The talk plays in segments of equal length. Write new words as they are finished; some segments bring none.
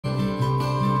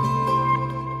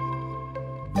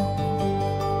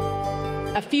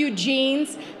a few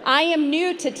jeans. I am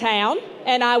new to town,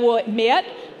 and I will admit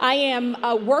I am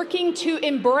working to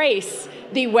embrace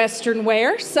the Western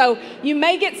wear. So you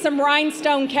may get some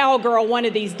rhinestone cowgirl one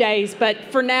of these days, but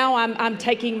for now I'm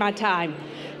taking my time.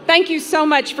 Thank you so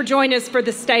much for joining us for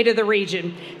the State of the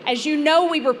Region. As you know,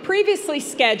 we were previously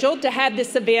scheduled to have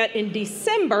this event in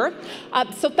December,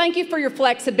 so thank you for your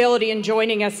flexibility in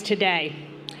joining us today.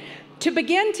 To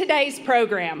begin today's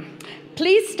program,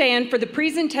 please stand for the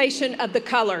presentation of the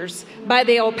colors by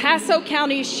the El Paso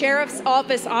County Sheriff's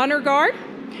Office Honor Guard,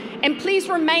 and please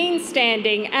remain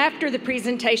standing after the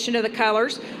presentation of the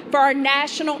colors for our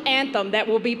national anthem that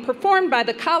will be performed by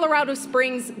the Colorado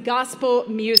Springs Gospel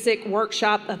Music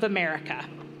Workshop of America.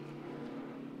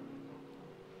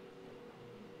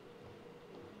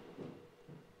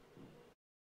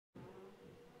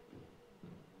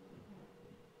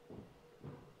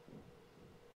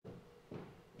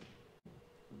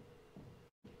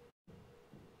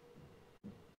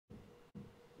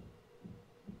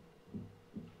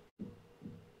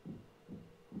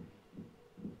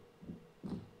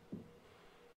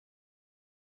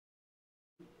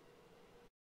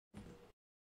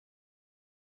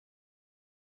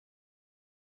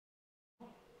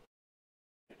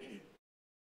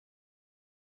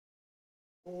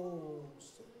 Oh,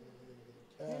 say,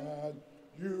 can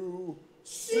you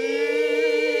see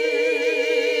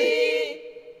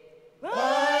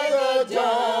by the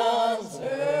dawn's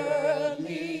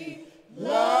early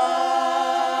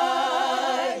light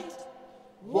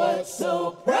what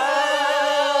so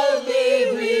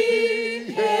proudly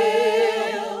we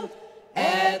hailed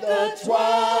at the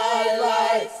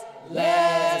twilight's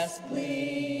last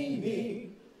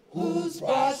gleaming, whose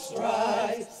broad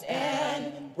stripes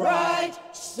and bright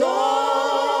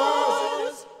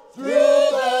stars through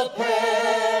the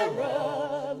perilous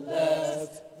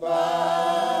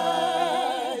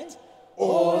fight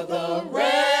o'er the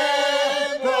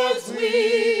ramparts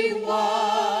we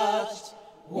watched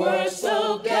were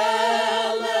so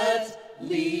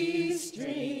gallantly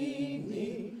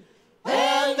streaming,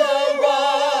 and the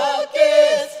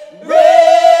rocket's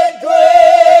red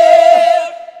glare,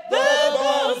 the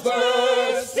bombs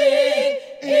bursting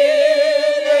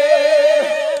in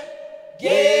air,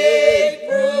 gave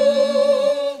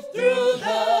proof through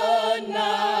the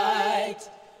night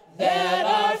that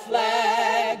our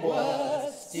flag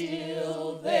was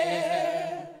still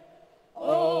there.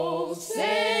 Oh,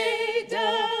 say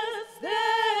does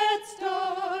that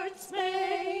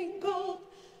star-spangled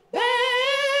banner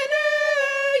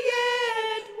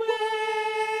yet wave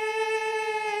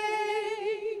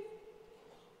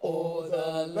o'er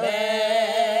the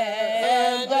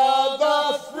land of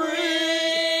the free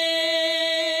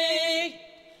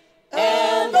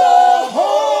and the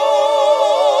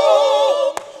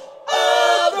home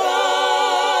of the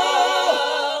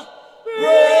brave.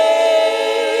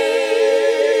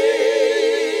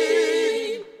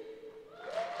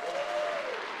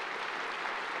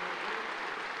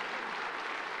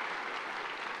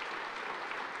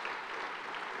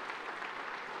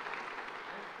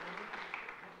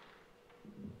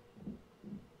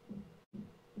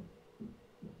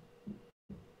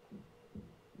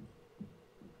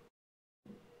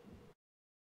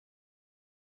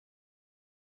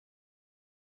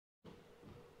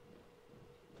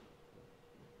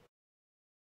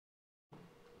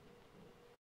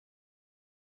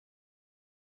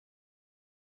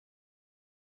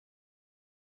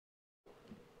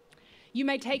 You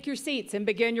may take your seats and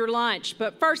begin your lunch,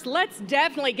 but first let's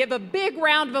definitely give a big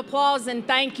round of applause and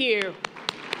thank you.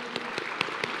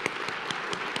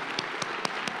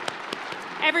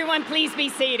 Everyone, please be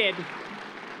seated.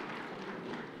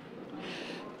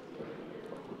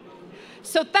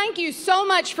 So thank you so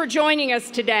much for joining us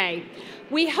today.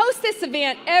 We host this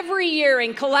event every year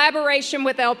in collaboration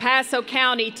with El Paso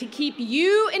County to keep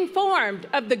you informed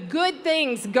of the good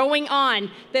things going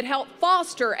on that help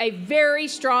foster a very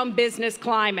strong business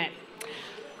climate.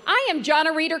 I am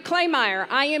Jonna Reeder Claymeyer.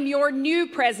 I am your new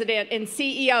president and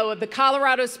CEO of the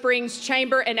Colorado Springs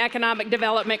Chamber and Economic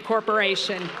Development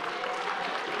Corporation.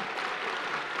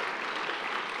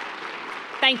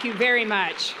 Thank you very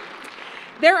much.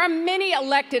 There are many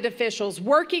elected officials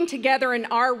working together in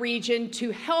our region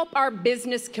to help our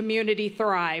business community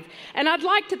thrive, and I'd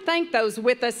like to thank those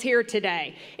with us here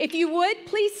today. If you would,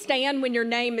 please stand when your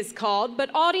name is called,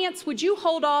 but audience, would you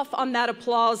hold off on that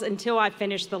applause until I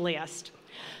finish the list?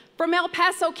 From El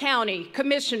Paso County,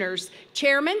 Commissioners,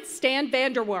 Chairman Stan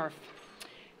VanderWerf,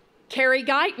 Carrie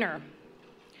Geithner,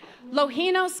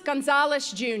 Lojinos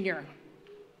Gonzalez Jr.,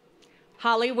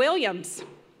 Holly Williams,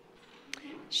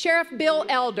 Sheriff Bill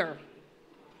Elder,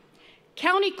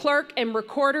 County Clerk and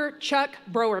Recorder Chuck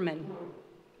Browerman.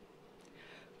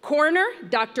 Coroner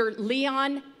Dr.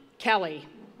 Leon Kelly.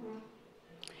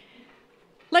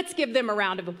 Let's give them a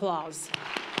round of applause.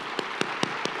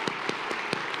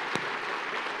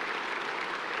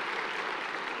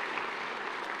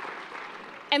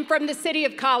 And from the City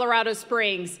of Colorado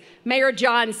Springs, Mayor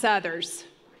John Suthers.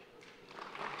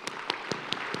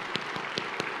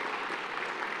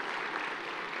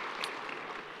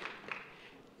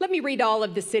 Let me read all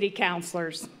of the city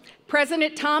councilors.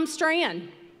 President Tom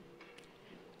Strand,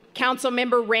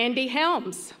 Councilmember Randy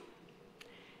Helms,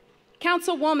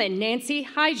 Councilwoman Nancy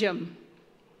Hyjum,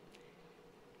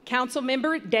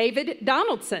 Councilmember David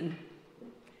Donaldson,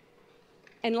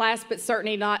 and last but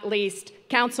certainly not least,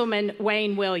 Councilman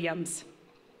Wayne Williams.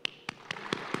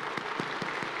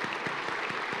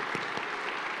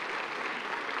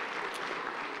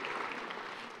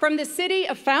 From the City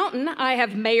of Fountain, I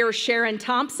have Mayor Sharon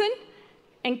Thompson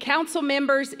and Council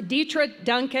members Deetra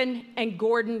Duncan and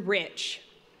Gordon Rich.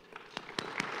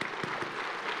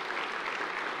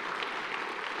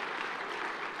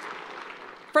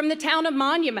 From the Town of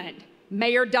Monument,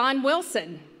 Mayor Don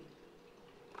Wilson.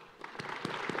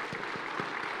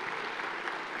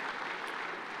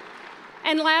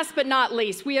 And last but not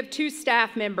least, we have two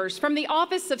staff members. From the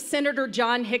office of Senator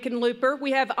John Hickenlooper, we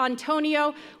have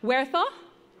Antonio Huerta.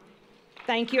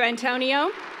 Thank you,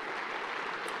 Antonio.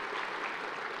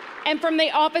 And from the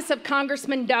office of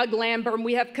Congressman Doug Lamborn,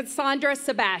 we have Cassandra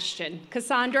Sebastian.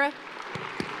 Cassandra.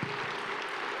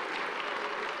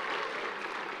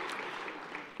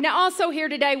 Now, also here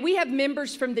today, we have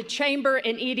members from the Chamber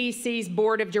and EDC's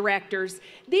Board of Directors.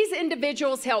 These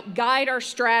individuals help guide our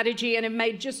strategy and have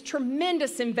made just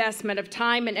tremendous investment of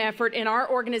time and effort in our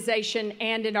organization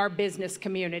and in our business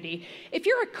community. If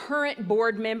you're a current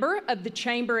board member of the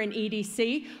Chamber and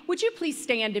EDC, would you please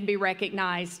stand and be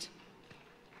recognized?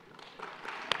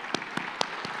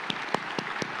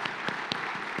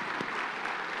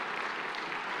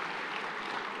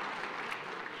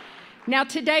 Now,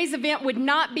 today's event would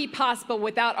not be possible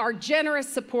without our generous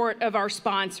support of our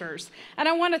sponsors. And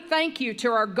I want to thank you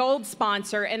to our gold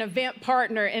sponsor and event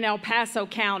partner in El Paso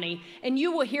County, and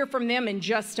you will hear from them in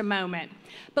just a moment.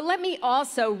 But let me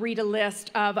also read a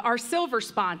list of our silver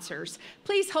sponsors.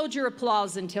 Please hold your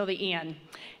applause until the end.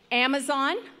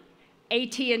 Amazon,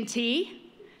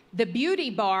 AT&T, The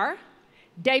Beauty Bar,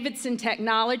 Davidson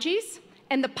Technologies,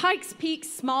 and the Pikes Peak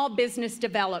Small Business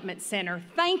Development Center.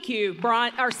 Thank you,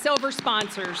 our silver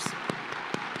sponsors.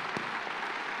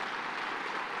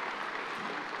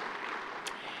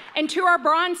 And to our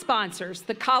bronze sponsors,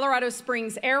 the Colorado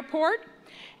Springs Airport,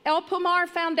 El Pomar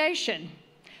Foundation,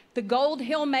 the Gold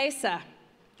Hill Mesa,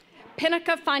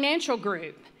 Pinnacle Financial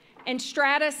Group, and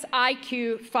Stratus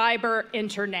IQ Fiber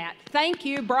Internet. Thank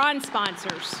you, bronze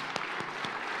sponsors.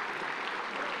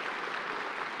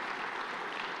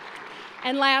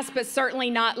 And last but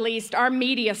certainly not least, our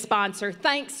media sponsor,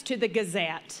 thanks to the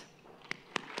Gazette.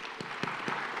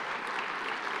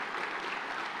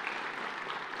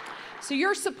 So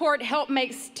your support helped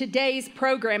make today's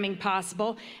programming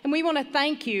possible, and we want to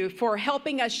thank you for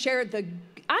helping us share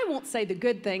I won't say the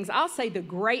good things, I'll say the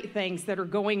great things that are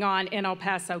going on in El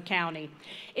Paso County.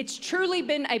 It's truly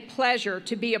been a pleasure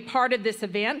to be a part of this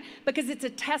event because it's a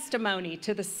testimony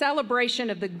to the celebration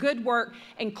of the good work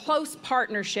and close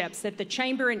partnerships that the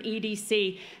Chamber and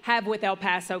EDC have with El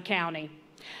Paso County.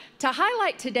 To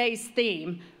highlight today's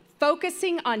theme,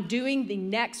 focusing on doing the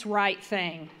next right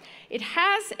thing, it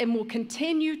has and will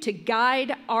continue to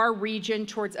guide our region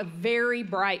towards a very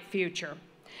bright future.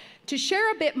 To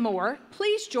share a bit more,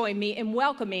 please join me in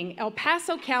welcoming El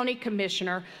Paso County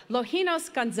Commissioner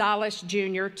Lojinos Gonzalez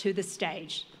Jr. to the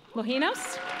stage.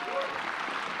 Lojinos?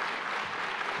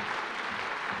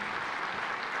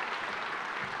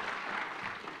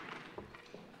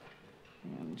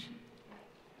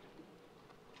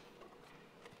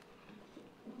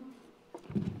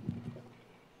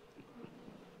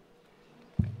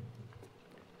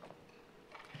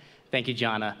 Thank you,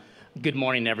 Jana. Good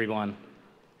morning, everyone.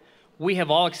 We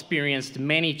have all experienced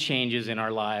many changes in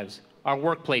our lives, our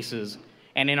workplaces,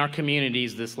 and in our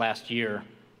communities this last year.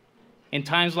 In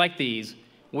times like these,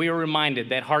 we are reminded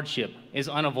that hardship is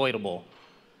unavoidable,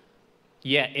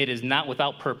 yet it is not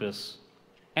without purpose.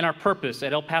 And our purpose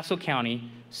at El Paso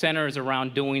County centers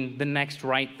around doing the next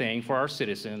right thing for our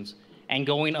citizens and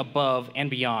going above and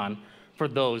beyond for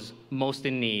those most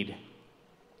in need.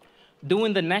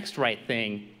 Doing the next right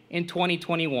thing in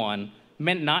 2021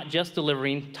 meant not just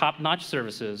delivering top-notch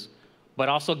services, but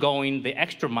also going the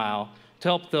extra mile to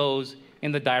help those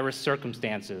in the direst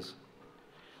circumstances,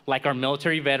 like our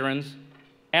military veterans,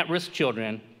 at-risk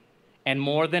children, and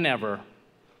more than ever,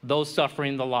 those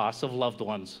suffering the loss of loved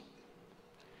ones.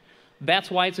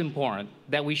 That's why it's important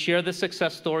that we share the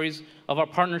success stories of our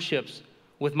partnerships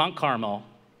with Mount Carmel,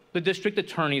 the District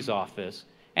Attorney's Office,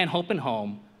 and Hope and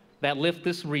Home that lift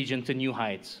this region to new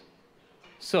heights.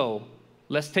 So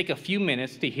let's take a few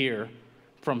minutes to hear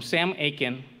from Sam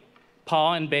Aiken,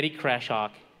 Paul and Betty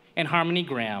Krashok, and Harmony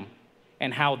Graham,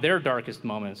 and how their darkest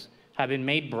moments have been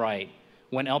made bright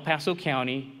when El Paso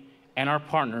County and our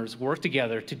partners work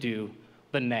together to do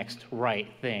the next right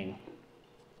thing.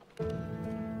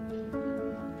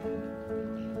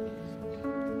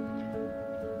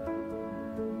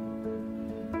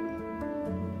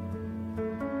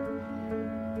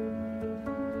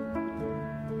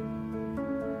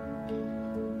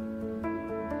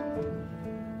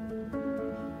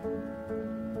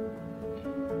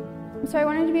 So I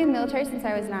wanted to be in the military since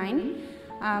I was 9.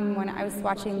 When I was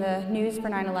watching the news for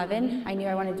 9/11, I knew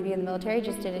I wanted to be in the military,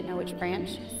 just didn't know which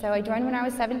branch. So I joined when I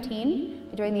was 17.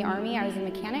 I joined the Army. I was a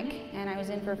mechanic, and I was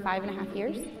in for 5.5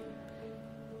 years.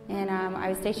 And I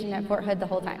was stationed at Fort Hood the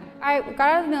whole time. I got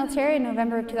out of the military in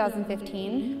November of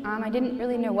 2015. I didn't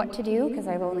really know what to do because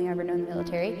I've only ever known the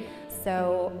military.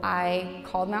 So I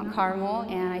called Mount Carmel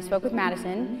and I spoke with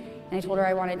Madison. And I told her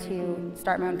I wanted to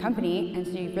start my own company, and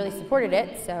she really supported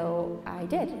it, so I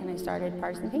did, and I started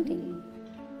Partisan Painting.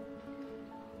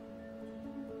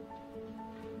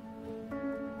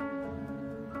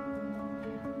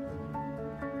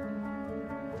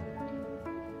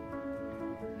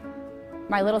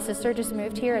 My little sister just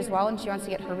moved here as well, and she wants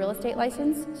to get her real estate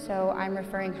license, so I'm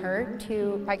referring her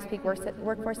to Pikes Peak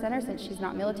Workforce Center since she's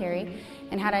not military.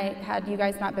 And had you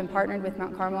guys not been partnered with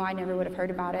Mount Carmel, I never would have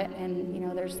heard about it. And you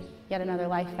know, there's yet another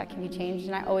life that can be changed.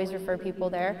 And I always refer people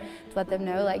there to let them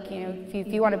know, like, you know, if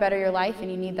you want to better your life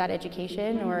and you need that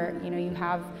education, or you know, you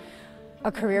have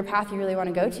a career path you really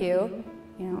want to go to,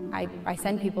 you know, I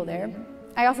send people there.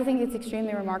 I also think it's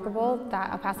extremely remarkable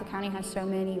that El Paso County has so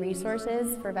many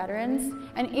resources for veterans,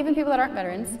 and even people that aren't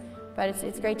veterans, but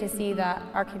it's great to see that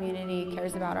our community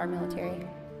cares about our military.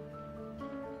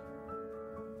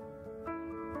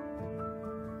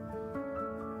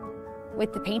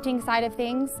 With the painting side of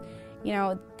things, you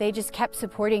know, they just kept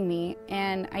supporting me,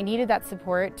 and I needed that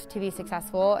support to be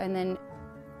successful. And then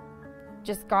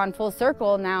just gone full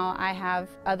circle, now I have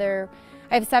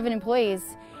 7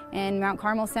 employees. And Mount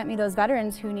Carmel sent me those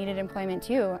veterans who needed employment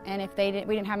too. And if we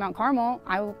didn't have Mount Carmel,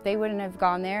 they wouldn't have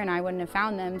gone there and I wouldn't have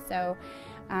found them. So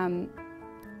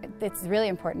it's really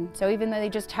important. So even though they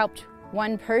just helped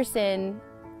one person,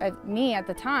 me at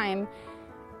the time,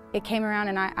 it came around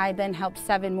and I then helped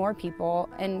 7 more people,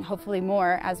 and hopefully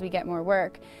more as we get more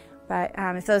work. But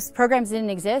if those programs didn't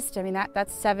exist, I mean,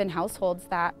 that's 7 households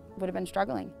that would have been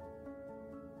struggling.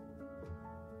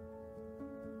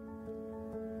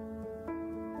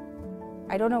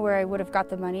 I don't know where I would have got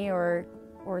the money or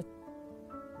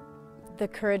the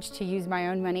courage to use my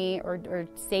own money or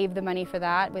save the money for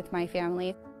that with my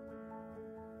family.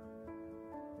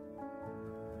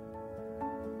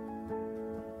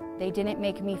 They didn't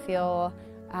make me feel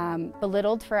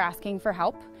belittled for asking for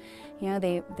help. You know,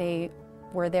 they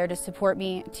were there to support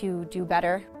me to do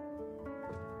better.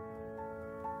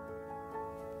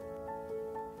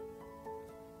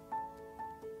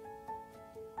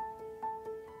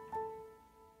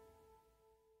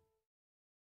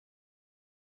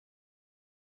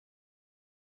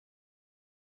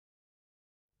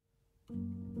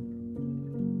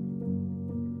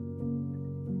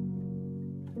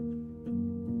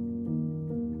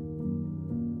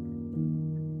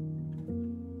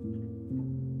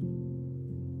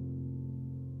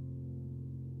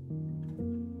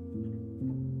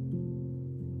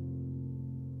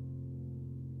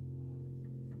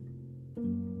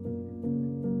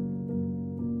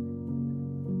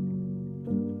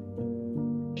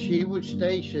 She was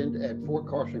stationed at Fort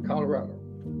Carson, Colorado.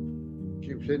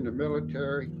 She was in the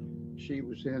military. She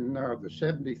was in the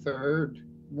 73rd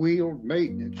Wheeled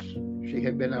Maintenance. She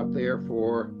had been out there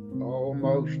for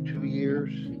almost 2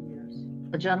 years.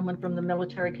 A gentleman from the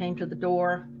military came to the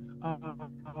door,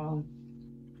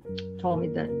 told me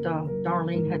that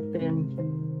Darlene had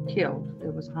been killed.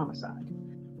 It was a homicide.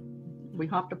 We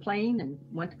hopped a plane and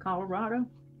went to Colorado.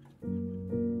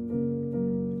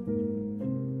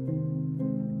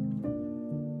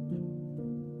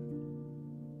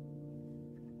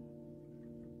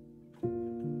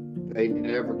 They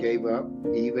never gave up,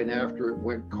 even after it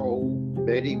went cold.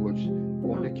 Betty was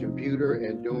on the computer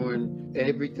and doing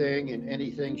everything and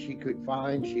anything she could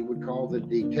find. She would call the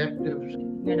detectives.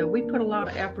 You know, we put a lot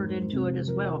of effort into it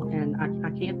as well, and I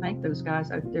can't thank those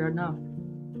guys out there enough.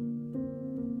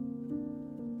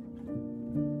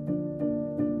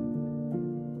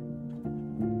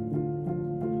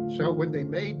 So when they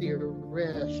made the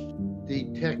arrest,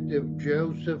 Detective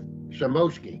Joseph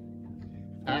Samosky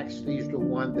actually is the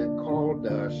one that called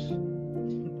us,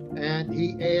 and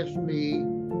he asked me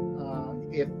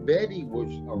if Betty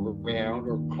was around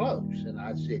or close, and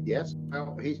I said yes.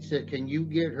 Well, he said, "Can you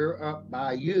get her up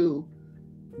by you?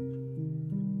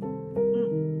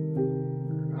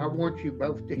 I want you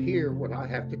both to hear what I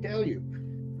have to tell you."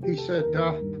 He said,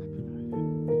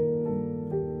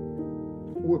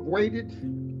 "We've waited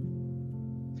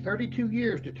 32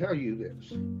 years to tell you this."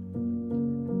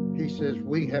 He says,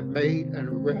 "We have made an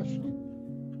arrest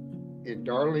in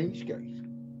Darlene's case."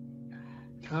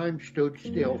 Time stood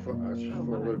still for us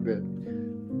for a little bit.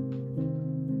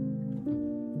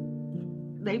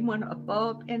 They went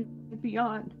above and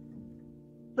beyond.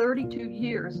 32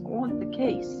 years on the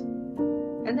case,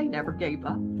 and they never gave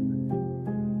up.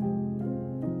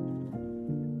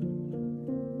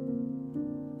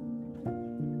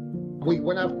 We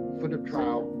went up for the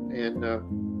trial and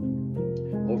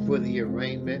or for the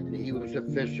arraignment, and he was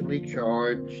officially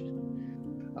charged.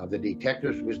 The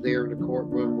detectives was there in the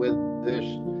courtroom with us.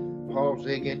 Paul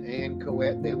Ziggin and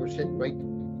Coette, they were sitting right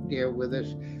there with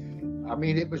us. I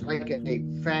mean, it was like a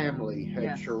family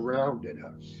had surrounded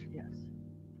us. Yes.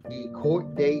 The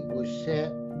court date was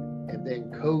set, and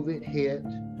then COVID hit,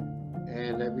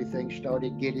 and everything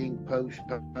started getting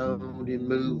postponed and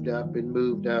moved up and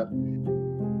moved up.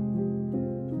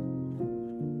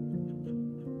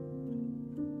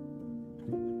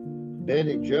 Ben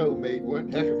and Joe made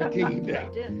one heck of a team now.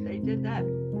 They did that.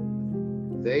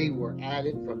 They were at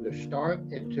it from the start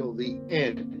until the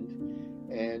end,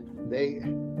 and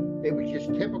it was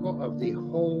just typical of the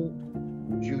whole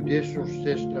judicial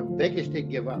system. They just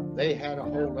didn't give up. They had a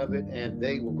hold of it, and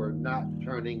they were not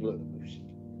turning loose.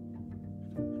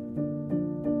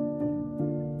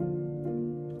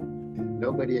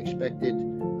 Nobody expected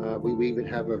we would even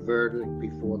have a verdict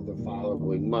before the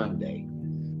following Monday.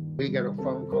 We got a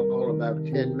phone call about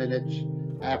 10 minutes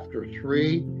after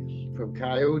 3 from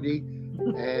Coyote,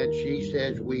 and she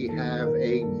says we have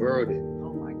a verdict.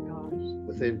 Oh my gosh.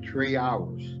 Within 3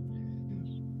 hours.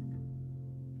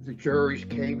 The juries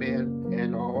came in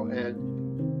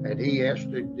and he asked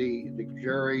the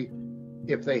jury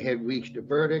if they had reached a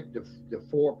verdict. The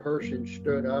 4 persons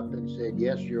stood up and said,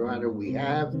 "Yes, Your Honor, we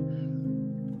have."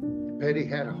 Betty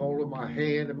had a hold of my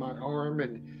hand and my arm,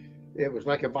 and it was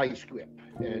like a vice grip.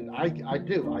 And I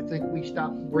think we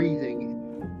stopped breathing,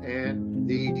 and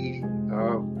the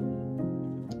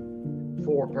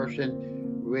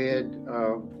 4-person read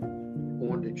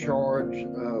on the charge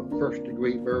of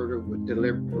first-degree murder with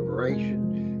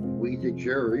deliberation. We, the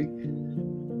jury,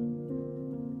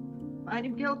 Find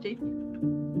him guilty.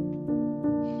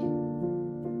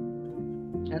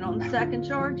 And on the second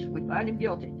charge, we find him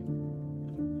guilty.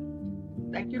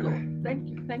 Thank you, Lord. Thank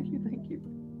you, thank you, thank you.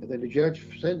 and then the judge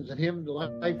sentenced him to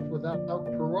life without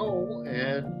parole,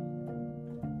 and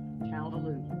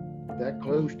Hallelujah. that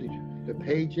closed the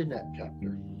page in that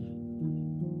chapter.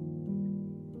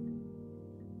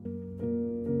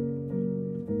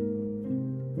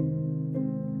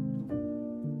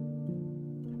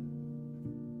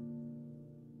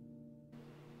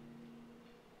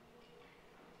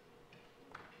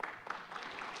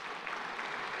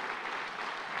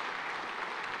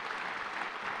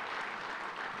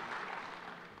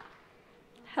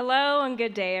 Hello and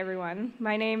good day, everyone.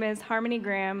 My name is Harmony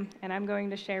Graham, and I'm going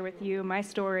to share with you my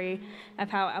story of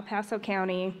how El Paso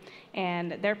County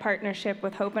and their partnership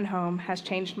with Hope and Home has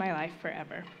changed my life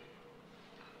forever.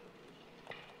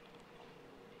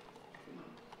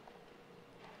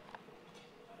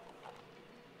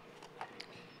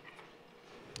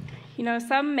 You know,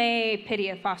 some may pity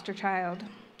a foster child,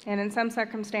 and in some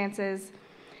circumstances,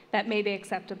 that may be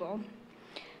acceptable.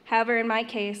 However, in my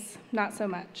case, not so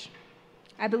much.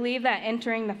 I believe that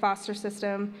entering the foster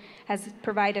system has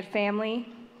provided family,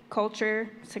 culture,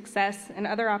 success, and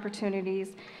other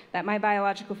opportunities that my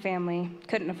biological family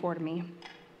couldn't afford me.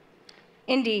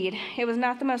 Indeed, it was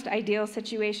not the most ideal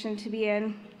situation to be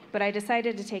in, but I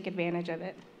decided to take advantage of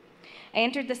it. I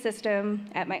entered the system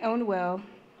at my own will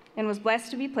and was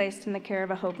blessed to be placed in the care of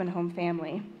a Hope and Home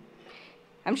family.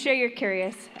 I'm sure you're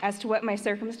curious as to what my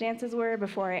circumstances were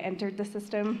before I entered the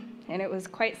system, and it was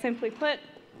quite simply put,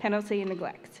 penalty and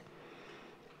neglect.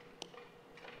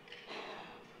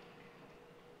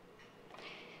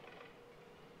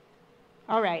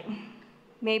 All right,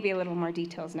 maybe a little more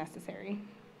detail is necessary.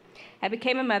 I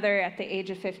became a mother at the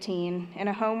age of 15 in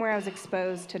a home where I was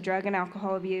exposed to drug and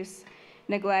alcohol abuse,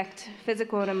 neglect,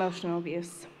 physical and emotional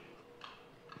abuse.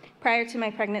 Prior to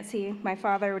my pregnancy, my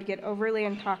father would get overly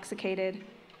intoxicated,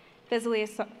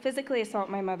 physically assault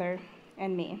my mother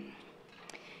and me.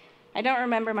 I don't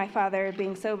remember my father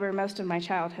being sober most of my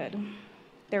childhood.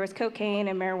 There was cocaine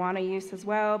and marijuana use as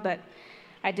well, but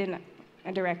I didn't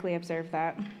directly observe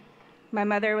that. My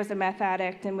mother was a meth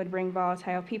addict and would bring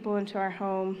volatile people into our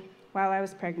home while I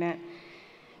was pregnant.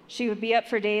 She would be up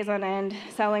for days on end,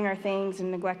 selling our things and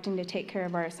neglecting to take care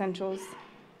of our essentials.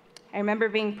 I remember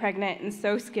being pregnant and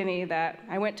so skinny that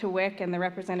I went to WIC and the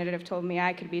representative told me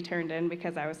I could be turned in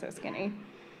because I was so skinny.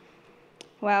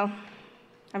 Well,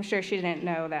 I'm sure she didn't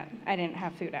know that I didn't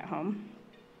have food at home.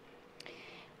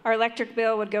 Our electric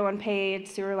bill would go unpaid,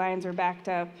 sewer lines were backed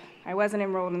up, I wasn't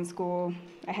enrolled in school,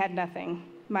 I had nothing.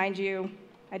 Mind you,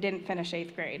 I didn't finish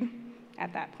 8th grade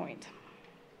at that point.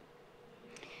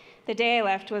 The day I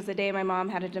left was the day my mom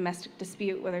had a domestic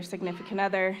dispute with her significant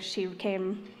other. She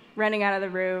came running out of the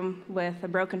room with a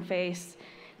broken face,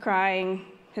 crying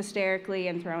hysterically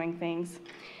and throwing things.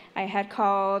 I had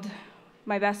called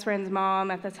my best friend's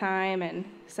mom at the time and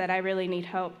said, I really need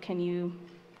help, can you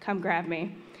come grab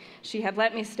me? She had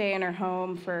let me stay in her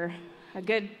home for a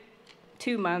good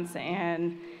 2 months,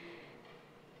 and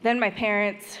then my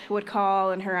parents would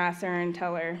call and harass her and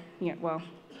tell her,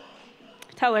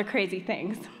 tell her crazy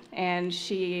things, and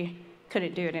she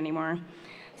couldn't do it anymore.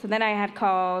 So then I had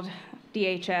called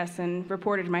DHS and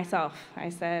reported myself. I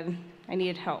said I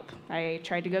needed help. I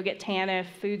tried to go get TANF,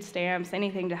 food stamps,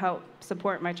 anything to help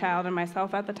support my child and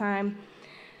myself at the time.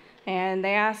 And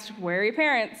they asked, where are your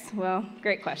parents? Well,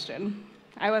 great question.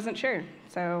 I wasn't sure.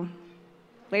 So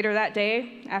later that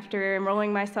day, after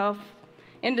enrolling myself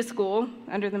into school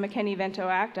under the McKinney-Vento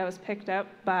Act, I was picked up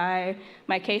by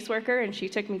my caseworker and she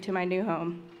took me to my new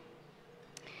home.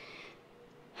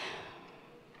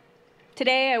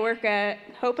 Today I work at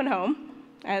Hope and Home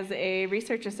as a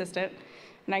research assistant,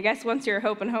 and I guess once you're a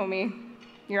Hope and Homie,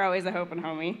 you're always a Hope and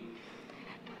Homie.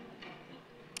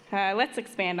 Let's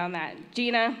expand on that.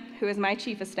 Gina, who is my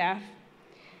chief of staff,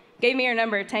 gave me her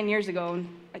number 10 years ago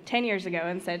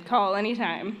and said, call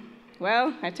anytime.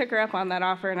 Well, I took her up on that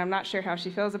offer, and I'm not sure how she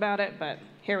feels about it, but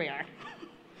here we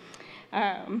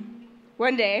are.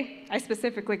 One day, I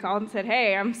specifically called and said,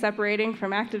 hey, I'm separating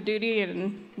from active duty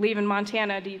and leaving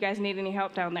Montana. Do you guys need any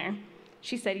help down there?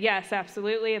 She said, yes,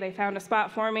 absolutely. They found a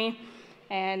spot for me,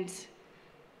 and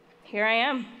here I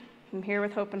am. I'm here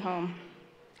with Hope and Home.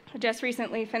 I just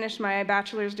recently finished my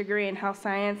bachelor's degree in health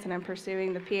science, and I'm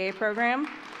pursuing the PA program.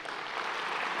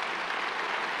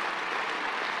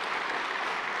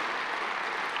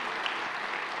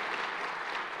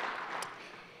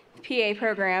 PA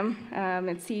program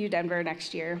at CU Denver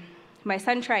next year. My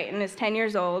son Triton is 10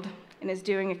 years old and is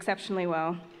doing exceptionally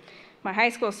well. My high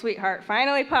school sweetheart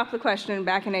finally popped the question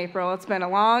back in April. It's been a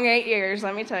long 8 years,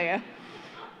 let me tell you.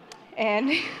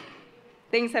 And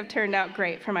things have turned out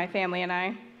great for my family and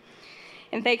I.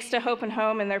 And thanks to Hope and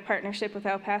Home and their partnership with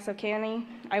El Paso County,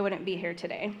 I wouldn't be here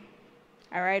today,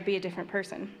 or I'd be a different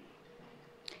person.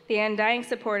 The undying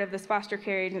support of this foster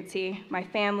care agency, my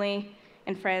family,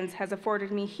 and friends has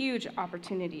afforded me huge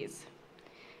opportunities.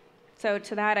 So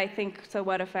to that, I think, so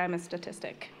what if I'm a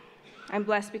statistic? I'm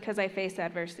blessed because I face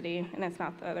adversity, and it's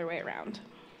not the other way around.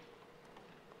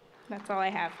 That's all I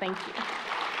have. Thank you.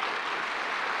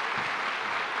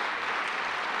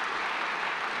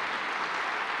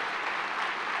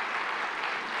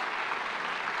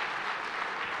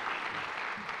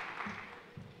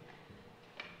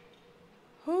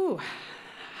 Ooh.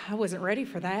 I wasn't ready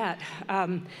for that.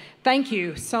 Thank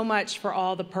you so much for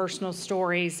all the personal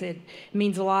stories. It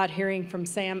means a lot hearing from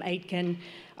Sam Aitken,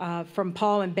 from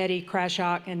Paul and Betty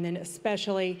Krashok, and then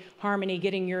especially Harmony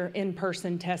getting your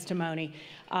in-person testimony.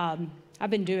 I've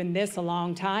been doing this a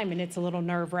long time, and it's a little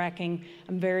nerve-wracking.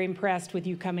 I'm very impressed with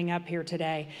you coming up here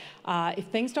today. If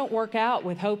things don't work out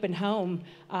with Hope and Home,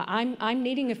 I'm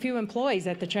needing a few employees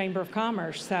at the Chamber of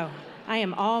Commerce, so I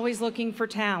am always looking for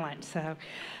talent. So.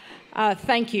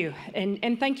 Thank you,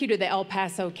 and thank you to the El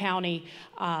Paso County,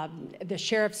 the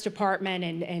Sheriff's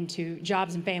Department, and to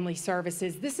Jobs and Family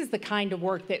Services. This is the kind of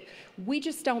work that we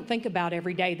just don't think about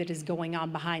every day that is going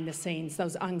on behind the scenes,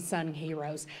 those unsung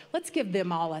heroes. Let's give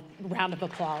them all a round of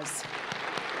applause.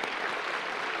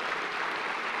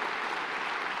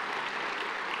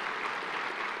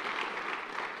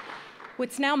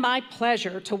 It's now my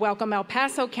pleasure to welcome El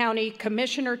Paso County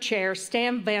Commissioner Chair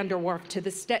Stan VanderWerf to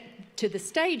the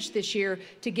stage this year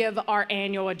to give our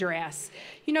annual address.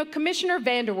 You know, Commissioner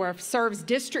VanderWerf serves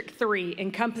District 3,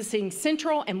 encompassing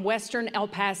central and western El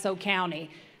Paso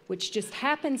County. which just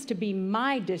happens to be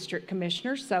my district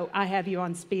commissioner, so I have you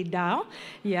on speed dial.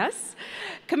 Yes.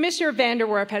 Commissioner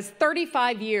VanderWerf has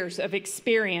 35 years of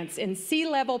experience in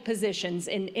C-level positions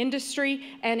in industry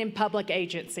and in public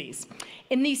agencies.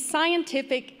 In these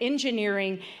scientific,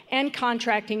 engineering, and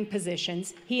contracting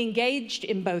positions, he engaged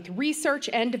in both research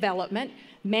and development,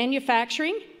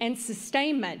 manufacturing, and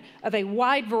sustainment of a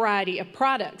wide variety of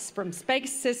products, from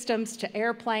space systems to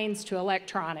airplanes to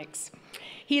electronics.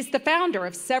 He is the founder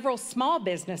of several small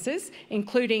businesses,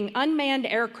 including Unmanned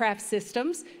Aircraft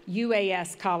Systems,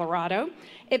 UAS Colorado,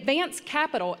 Advanced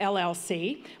Capital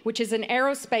LLC, which is an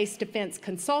aerospace defense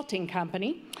consulting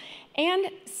company, and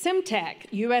Simtech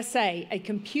USA, a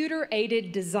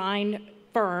computer-aided design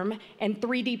firm and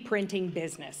 3D printing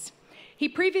business. He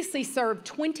previously served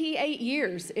 28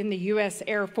 years in the U.S.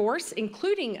 Air Force,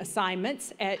 including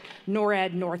assignments at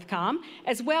NORAD Northcom,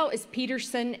 as well as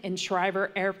Peterson and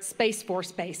Schriever Space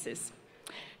Force bases.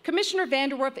 Commissioner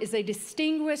VanderWerf is a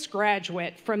distinguished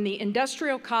graduate from the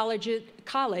Industrial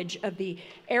College of the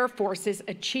Air Forces,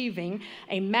 achieving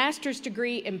a master's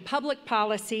degree in public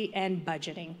policy and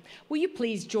budgeting. Will you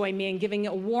please join me in giving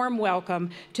a warm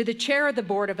welcome to the Chair of the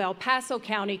Board of El Paso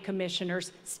County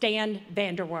Commissioners, Stan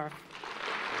VanderWerf.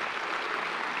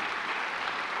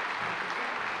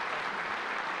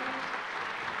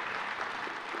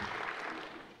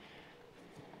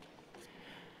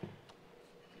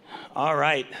 All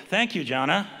right. Thank you,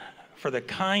 Jonna, for the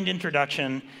kind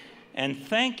introduction, and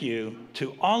thank you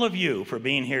to all of you for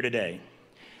being here today.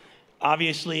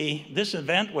 Obviously, this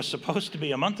event was supposed to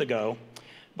be a month ago,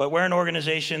 but we're an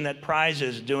organization that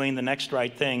prizes doing the next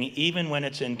right thing, even when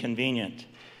it's inconvenient.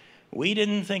 We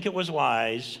didn't think it was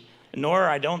wise, nor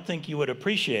I don't think you would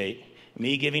appreciate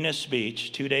me giving a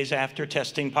speech 2 days after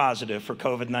testing positive for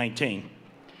COVID-19.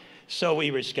 So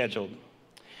we rescheduled.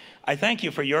 I thank you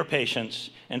for your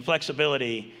patience and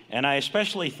flexibility, and I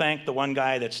especially thank the one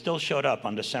guy that still showed up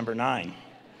on December 9.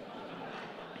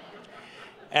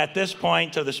 At this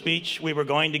point of the speech, we were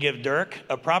going to give Dirk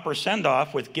a proper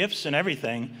send-off with gifts and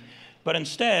everything, but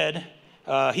instead,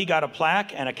 he got a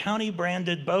plaque and a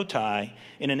county-branded bow tie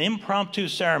in an impromptu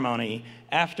ceremony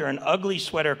after an ugly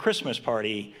sweater Christmas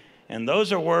party, and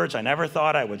those are words I never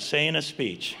thought I would say in a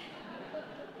speech.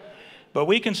 But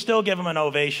we can still give him an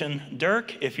ovation.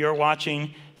 Dirk, if you're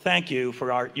watching, thank you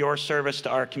for your service to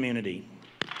our community.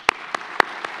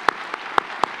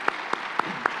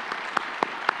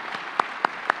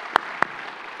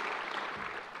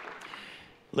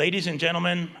 Ladies and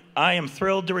gentlemen, I am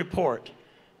thrilled to report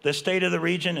the state of the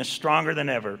region is stronger than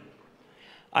ever.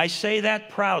 I say that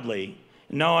proudly,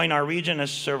 knowing our region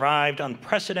has survived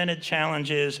unprecedented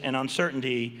challenges and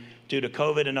uncertainty due to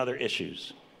COVID and other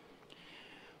issues.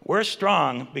 We're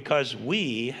strong because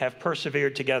we have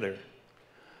persevered together.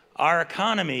 Our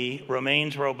economy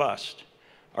remains robust.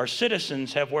 Our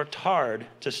citizens have worked hard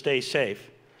to stay safe.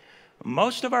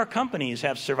 Most of our companies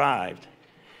have survived,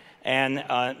 and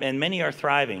many are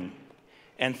thriving.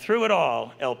 And through it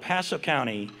all, El Paso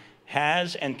County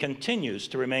has and continues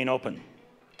to remain open.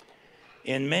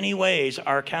 In many ways,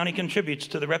 our county contributes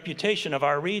to the reputation of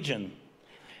our region.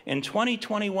 In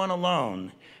 2021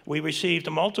 alone, we received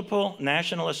multiple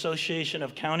National Association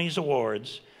of Counties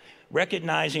awards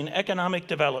recognizing economic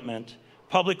development,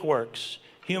 public works,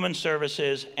 human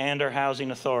services, and our housing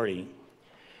authority.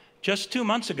 Just 2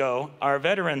 months ago, our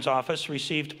Veterans Office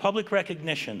received public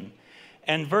recognition,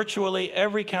 and virtually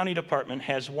every county department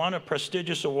has won a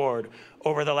prestigious award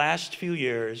over the last few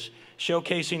years,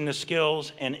 showcasing the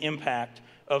skills and impact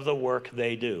of the work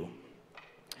they do.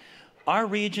 Our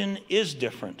region is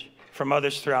different from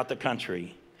others throughout the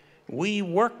country. We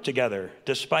work together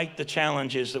despite the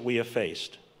challenges that we have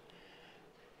faced.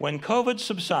 When COVID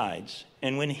subsides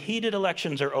and when heated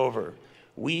elections are over,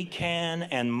 we can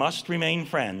and must remain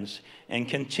friends and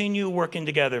continue working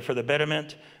together for the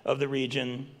betterment of the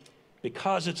region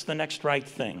because it's the next right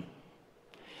thing.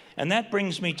 And that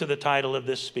brings me to the title of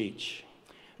this speech,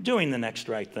 Doing the Next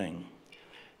Right Thing.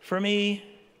 For me,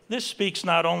 this speaks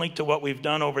not only to what we've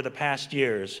done over the past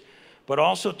years, but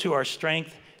also to our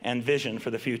strength and vision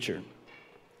for the future.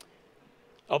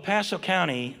 El Paso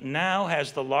County now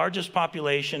has the largest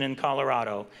population in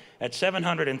Colorado at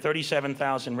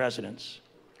 737,000 residents.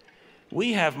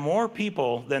 We have more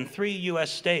people than 3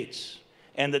 U.S. states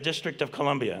and the District of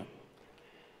Columbia.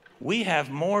 We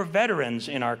have more veterans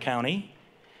in our county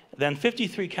than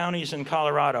 53 counties in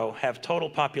Colorado have total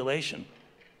population.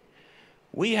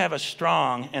 We have a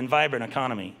strong and vibrant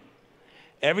economy.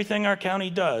 Everything our county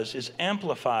does is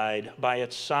amplified by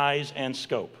its size and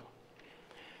scope.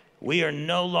 We are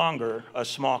no longer a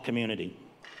small community.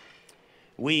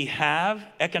 We have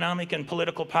economic and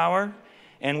political power,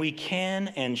 and we can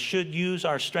and should use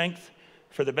our strength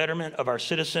for the betterment of our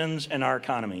citizens and our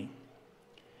economy.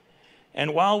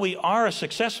 And while we are a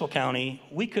successful county,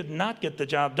 we could not get the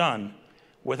job done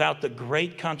without the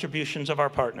great contributions of our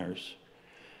partners.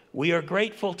 We are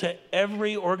grateful to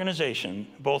every organization,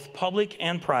 both public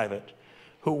and private,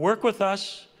 who work with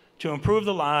us to improve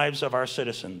the lives of our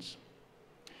citizens.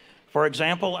 For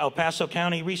example, El Paso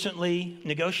County recently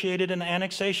negotiated an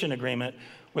annexation agreement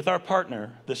with our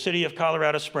partner, the City of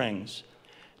Colorado Springs,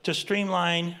 to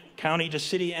streamline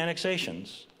county-to-city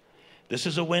annexations. This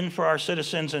is a win for our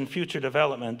citizens and future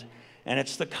development, and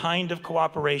it's the kind of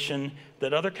cooperation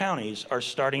that other counties are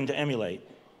starting to emulate.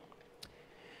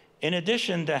 In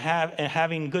addition to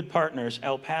having good partners,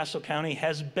 El Paso County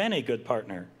has been a good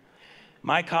partner.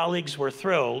 My colleagues were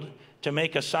thrilled to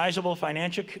make a sizable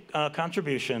financial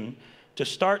contribution to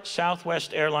start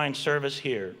Southwest Airlines service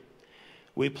here.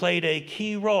 We played a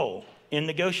key role in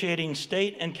negotiating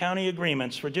state and county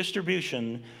agreements for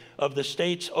distribution of the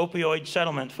state's opioid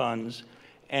settlement funds,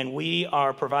 and we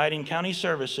are providing county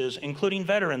services, including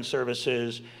veteran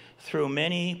services, through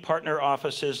many partner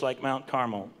offices like Mount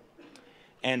Carmel.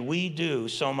 And we do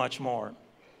so much more.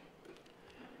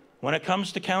 When it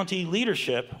comes to county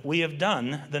leadership, we have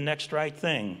done the next right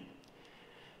thing.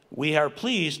 We are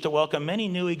pleased to welcome many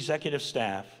new executive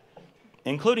staff,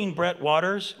 including Brett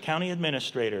Waters, County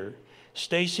Administrator,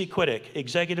 Stacy Quiddick,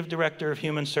 Executive Director of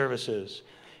Human Services,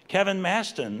 Kevin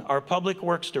Maston, our Public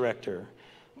Works Director,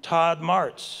 Todd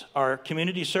Martz, our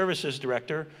Community Services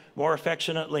Director, more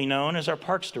affectionately known as our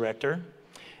Parks Director,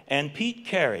 and Pete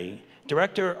Carey,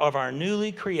 Director of our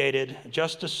newly created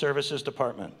Justice Services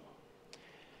Department.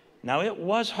 Now, it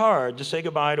was hard to say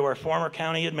goodbye to our former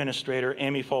County Administrator,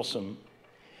 Amy Folsom.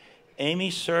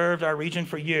 Amy served our region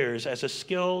for years as a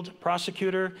skilled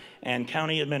prosecutor and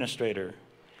county administrator.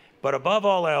 But above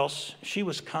all else, she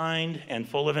was kind and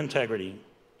full of integrity.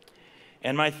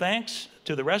 And my thanks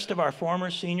to the rest of our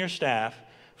former senior staff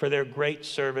for their great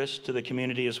service to the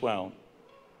community as well.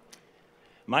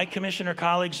 My commissioner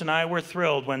colleagues and I were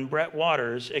thrilled when Brett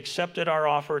Waters accepted our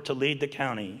offer to lead the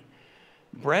county.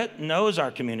 Brett knows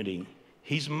our community.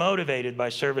 He's motivated by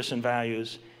service and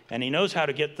values, and he knows how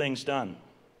to get things done.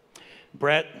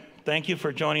 Brett, thank you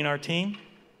for joining our team.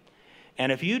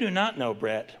 And if you do not know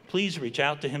Brett, please reach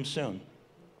out to him soon.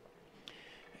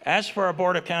 As for our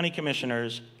Board of County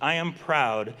Commissioners, I am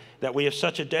proud that we have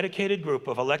such a dedicated group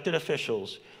of elected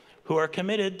officials who are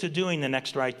committed to doing the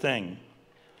next right thing.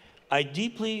 I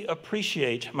deeply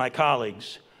appreciate my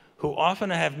colleagues who often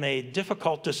have made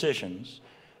difficult decisions.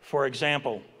 For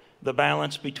example, the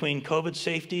balance between COVID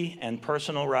safety and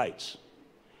personal rights.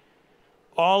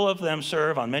 All of them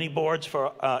serve on many boards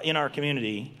in our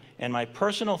community, and my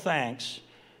personal thanks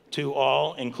to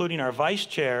all, including our Vice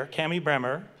Chair, Cami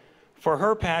Bremer, for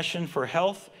her passion for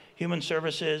health, human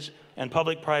services, and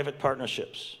public-private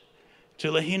partnerships.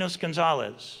 To Lejinos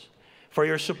Gonzalez, for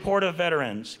your support of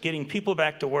veterans, getting people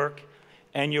back to work,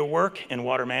 and your work in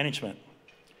water management.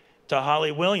 To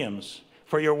Holly Williams,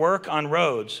 for your work on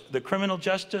roads, the Criminal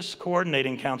Justice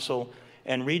Coordinating Council,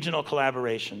 and regional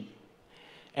collaboration.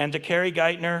 And to Carrie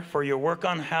Geithner, for your work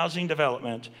on housing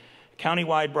development,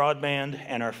 countywide broadband,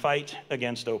 and our fight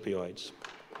against opioids.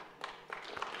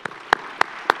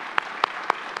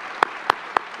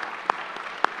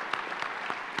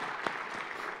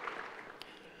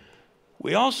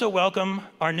 We also welcome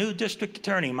our new district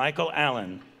attorney, Michael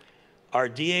Allen. Our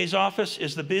DA's office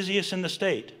is the busiest in the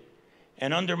state,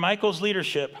 and under Michael's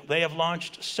leadership, they have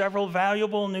launched several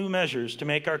valuable new measures to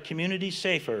make our community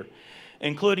safer,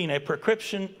 including a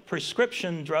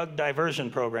prescription drug diversion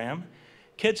program,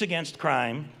 Kids Against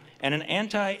Crime, and an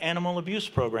anti-animal abuse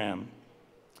program.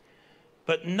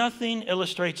 But nothing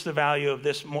illustrates the value of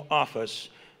this office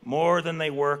more than the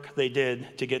work they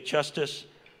did to get justice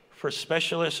for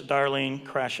Specialist Darlene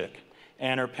Krashik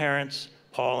and her parents,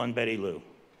 Paul and Betty Lou.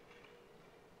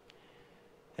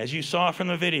 As you saw from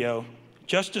the video,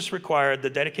 justice required the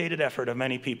dedicated effort of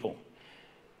many people.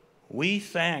 We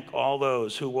thank all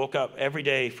those who woke up every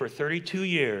day for 32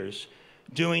 years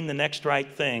doing the next right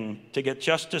thing to get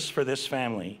justice for this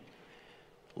family.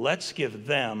 Let's give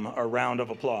them a round of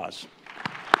applause.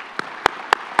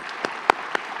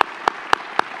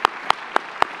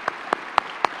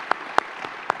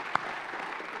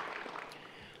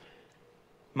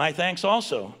 My thanks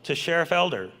also to Sheriff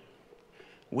Elder.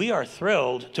 We are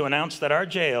thrilled to announce that our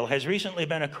jail has recently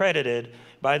been accredited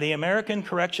by the American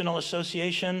Correctional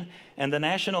Association and the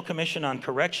National Commission on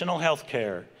Correctional Health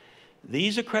Care.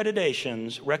 These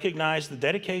accreditations recognize the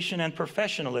dedication and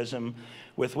professionalism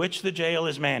with which the jail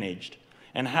is managed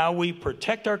and how we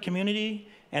protect our community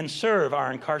and serve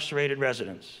our incarcerated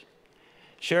residents.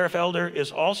 Sheriff Elder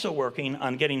is also working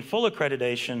on getting full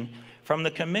accreditation from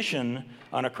the Commission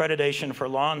on Accreditation for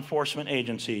Law Enforcement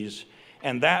Agencies,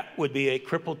 and that would be a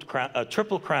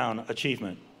Triple Crown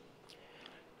achievement.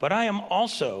 But I am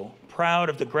also proud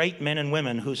of the great men and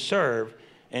women who serve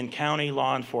in county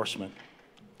law enforcement.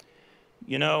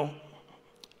 You know,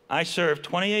 I served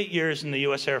 28 years in the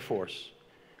U.S. Air Force,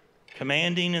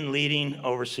 commanding and leading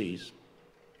overseas.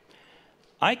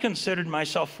 I considered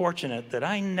myself fortunate that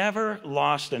I never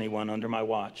lost anyone under my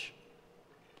watch.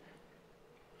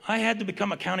 I had to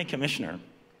become a county commissioner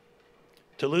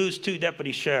to lose 2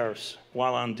 deputy sheriffs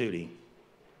while on duty.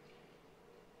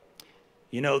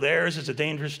 You know, theirs is a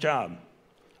dangerous job,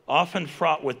 often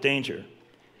fraught with danger.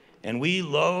 And we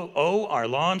owe our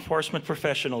law enforcement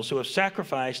professionals who have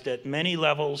sacrificed at many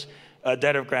levels a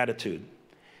debt of gratitude.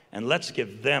 And let's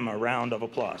give them a round of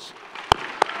applause.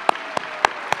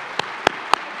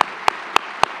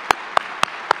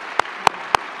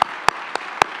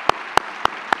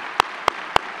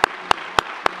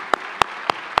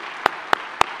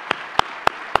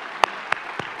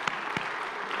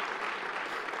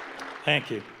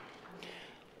 Thank you.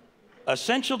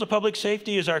 Essential to public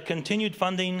safety is our continued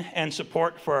funding and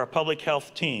support for our public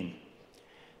health team.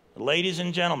 Ladies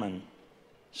and gentlemen,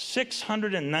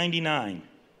 699.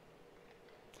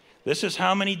 This is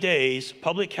how many days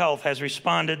public health has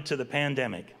responded to the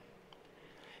pandemic.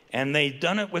 And they've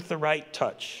done it with the right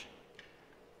touch.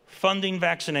 Funding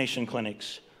vaccination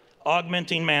clinics,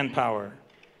 augmenting manpower,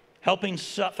 helping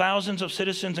thousands of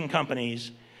citizens and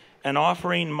companies, and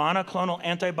offering monoclonal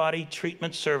antibody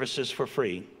treatment services for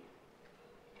free.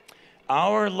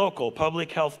 Our local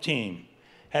public health team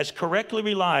has correctly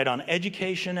relied on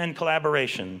education and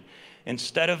collaboration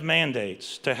instead of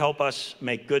mandates to help us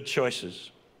make good choices.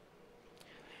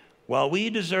 While many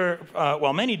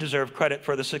deserve credit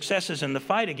for the successes in the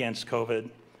fight against COVID,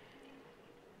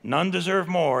 none deserve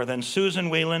more than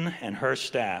Susan Whelan and her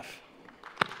staff.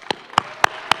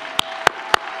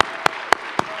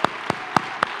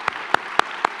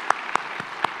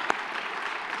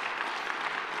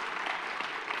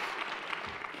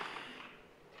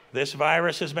 This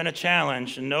virus has been a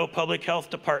challenge no public health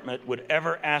department would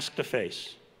ever ask to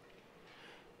face.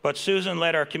 But Susan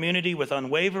led our community with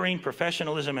unwavering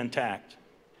professionalism and tact.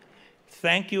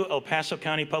 Thank you, El Paso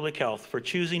County Public Health, for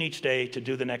choosing each day to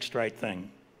do the next right thing.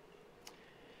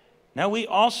 Now, we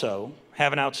also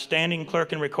have an outstanding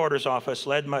clerk and recorder's office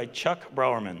led by Chuck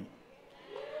Browerman.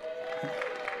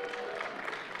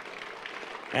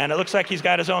 And it looks like he's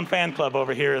got his own fan club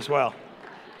over here as well.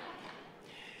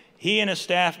 He and his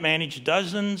staff manage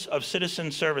dozens of citizen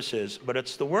services, but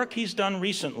it's the work he's done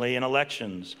recently in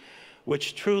elections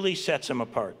which truly sets him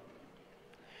apart.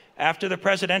 After the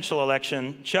presidential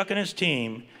election, Chuck and his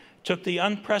team took the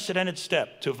unprecedented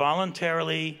step to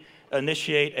voluntarily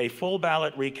initiate a full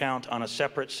ballot recount on a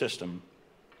separate system.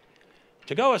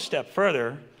 To go a step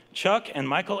further, Chuck and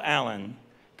Michael Allen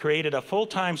created a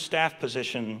full-time staff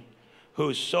position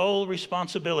whose sole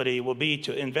responsibility will be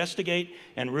to investigate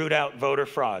and root out voter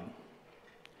fraud.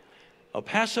 El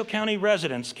Paso County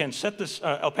residents can set this,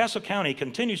 El Paso County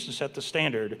continues to set the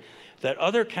standard that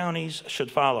other counties should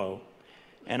follow,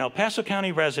 and El Paso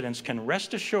County residents can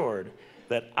rest assured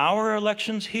that our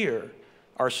elections here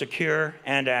are secure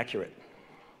and accurate.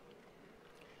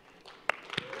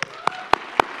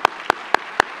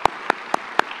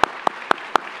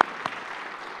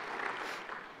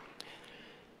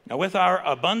 Now, with our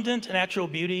abundant natural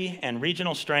beauty and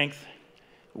regional strength,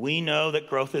 we know that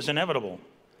growth is inevitable.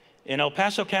 In El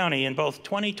Paso County, in both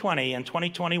 2020 and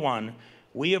 2021,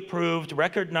 we approved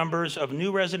record numbers of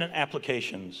new resident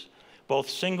applications, both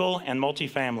single and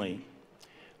multifamily.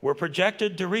 We're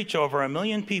projected to reach over 1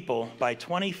 million people by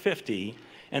 2050,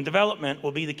 and development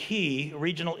will be the key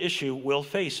regional issue we'll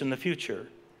face in the future.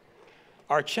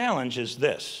 Our challenge is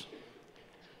this: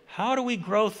 how do we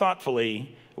grow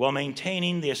thoughtfully while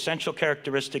maintaining the essential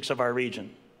characteristics of our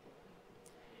region?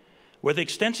 With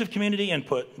extensive community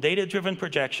input, data-driven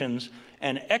projections,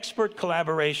 and expert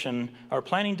collaboration, our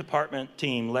planning department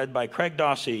team, led by Craig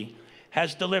Dawsey,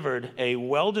 has delivered a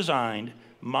well-designed,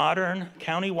 modern,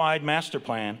 county-wide master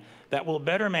plan that will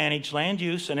better manage land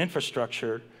use and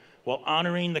infrastructure while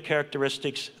honoring the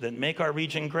characteristics that make our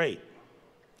region great.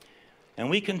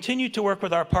 And we continue to work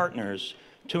with our partners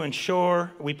to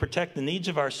ensure we protect the needs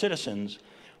of our citizens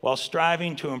while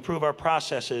striving to improve our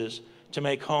processes to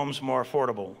make homes more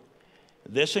affordable.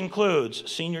 This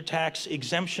includes senior tax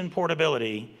exemption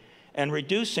portability and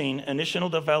reducing initial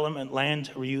development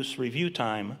land use review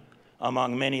time,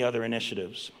 among many other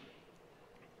initiatives.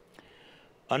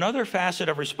 Another facet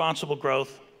of responsible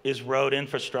growth is road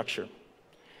infrastructure.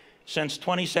 Since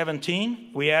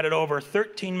 2017, we added over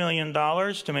 $13 million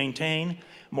to maintain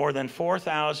more than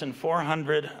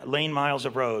 4,400 lane miles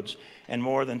of roads and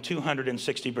more than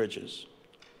 260 bridges.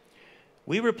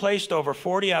 We replaced over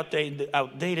 40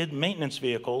 outdated maintenance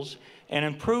vehicles and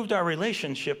improved our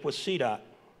relationship with CDOT.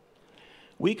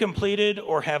 We completed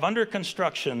or have under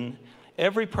construction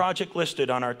every project listed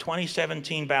on our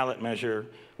 2017 ballot measure,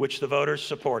 which the voters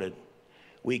supported.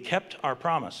 We kept our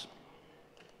promise.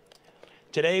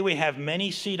 Today, we have many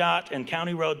CDOT and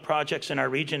county road projects in our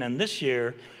region, and this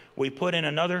year, we put in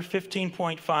another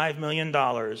 $15.5 million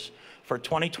for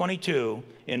 2022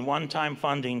 in one-time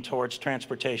funding towards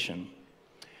transportation.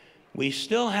 We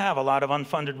still have a lot of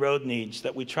unfunded road needs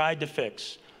that we tried to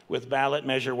fix with ballot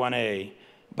measure 1A,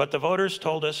 but the voters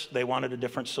told us they wanted a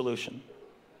different solution.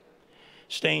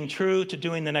 Staying true to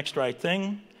doing the next right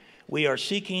thing, we are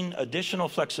seeking additional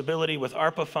flexibility with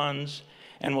ARPA funds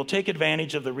and will take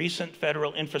advantage of the recent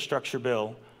federal infrastructure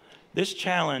bill. This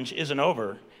challenge isn't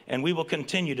over, and we will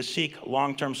continue to seek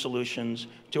long-term solutions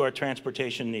to our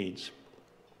transportation needs.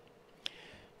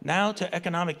 Now to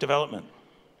economic development.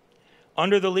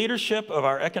 Under the leadership of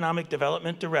our Economic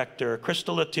Development Director,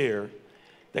 Crystal Latier,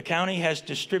 the county has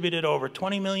distributed over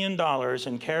 $20 million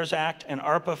in CARES Act and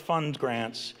ARPA fund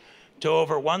grants to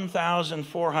over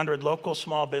 1,400 local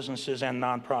small businesses and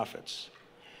nonprofits.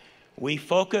 We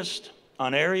focused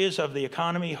on areas of the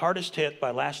economy hardest hit by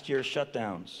last year's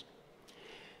shutdowns.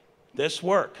 This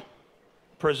work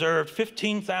preserved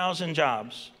 15,000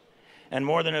 jobs and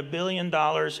more than $1 billion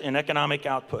in economic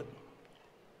output.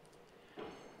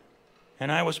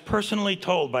 And I was personally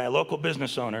told by a local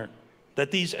business owner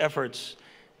that these efforts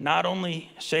not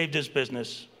only saved his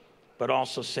business, but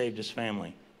also saved his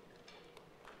family.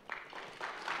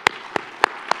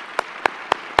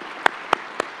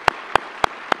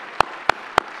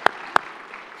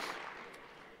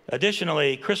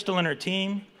 Additionally, Crystal and her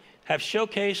team have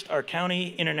showcased our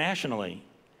county internationally.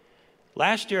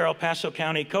 Last year, El Paso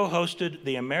County co-hosted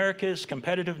the America's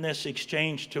Competitiveness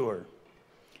Exchange Tour.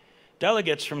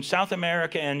 Delegates from South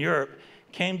America and Europe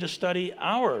came to study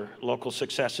our local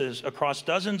successes across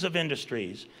dozens of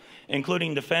industries,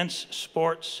 including defense,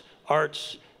 sports,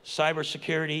 arts,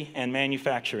 cybersecurity, and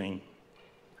manufacturing.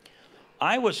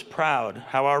 I was proud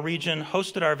how our region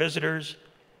hosted our visitors,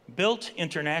 built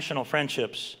international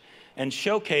friendships, and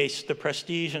showcased the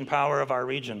prestige and power of our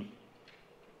region.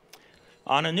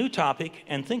 On a new topic,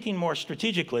 and thinking more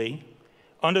strategically,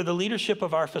 under the leadership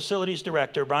of our facilities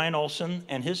director, Brian Olson,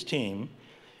 and his team,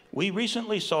 we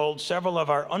recently sold several of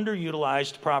our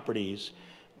underutilized properties,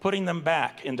 putting them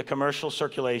back into commercial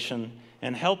circulation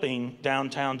and helping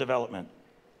downtown development.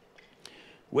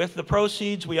 With the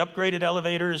proceeds, we upgraded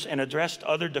elevators and addressed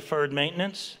other deferred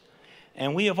maintenance,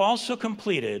 and we have also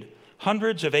completed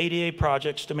hundreds of ADA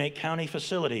projects to make county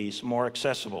facilities more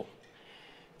accessible.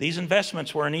 These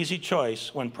investments were an easy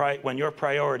choice when your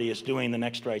priority is doing the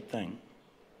next right thing.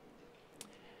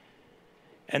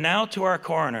 And now to our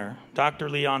coroner, Dr.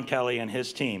 Leon Kelly and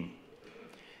his team.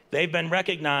 They've been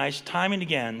recognized time and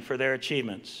again for their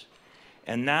achievements,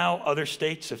 and now other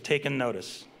states have taken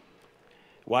notice.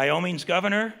 Wyoming's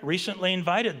governor recently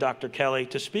invited Dr. Kelly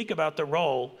to speak about the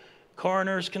role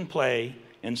coroners can play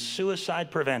in suicide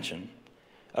prevention,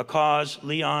 a cause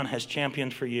Leon has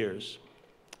championed for years.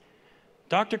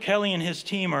 Dr. Kelly and his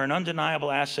team are an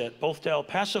undeniable asset both to El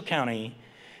Paso County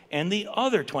and the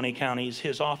other 20 counties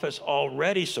his office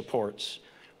already supports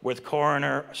with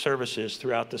coroner services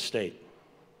throughout the state.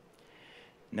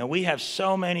 Now, we have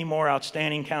so many more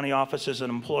outstanding county offices and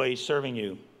employees serving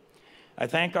you. I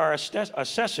thank our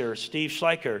assessor, Steve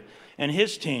Schleicher, and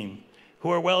his team, who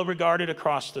are well regarded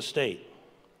across the state.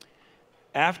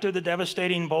 After the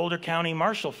devastating Boulder County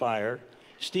Marshall Fire,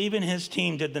 Steve and his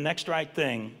team did the next right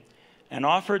thing and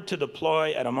offered to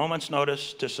deploy at a moment's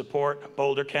notice to support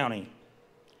Boulder County.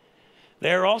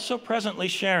 They are also presently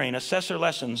sharing assessor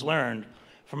lessons learned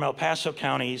from El Paso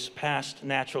County's past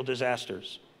natural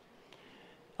disasters.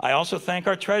 I also thank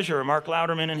our treasurer, Mark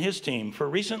Louderman, and his team for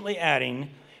recently adding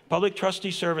public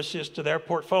trustee services to their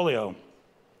portfolio.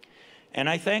 And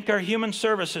I thank our human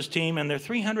services team and their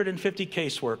 350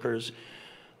 caseworkers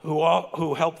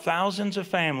who help thousands of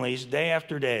families day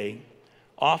after day,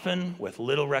 often with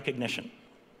little recognition.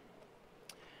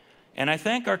 And I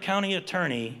thank our county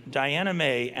attorney, Diana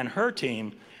May, and her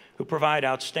team who provide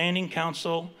outstanding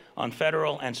counsel on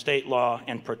federal and state law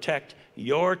and protect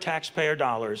your taxpayer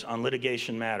dollars on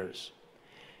litigation matters.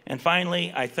 And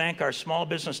finally, I thank our Small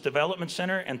Business Development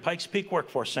Center and Pikes Peak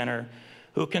Workforce Center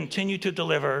who continue to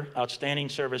deliver outstanding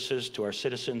services to our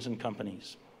citizens and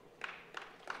companies.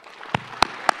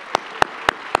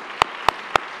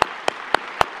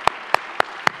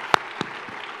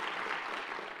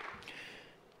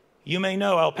 You may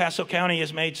know El Paso County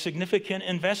has made significant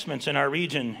investments in our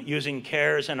region using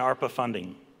CARES and ARPA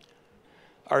funding.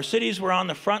 Our cities were on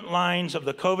the front lines of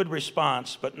the COVID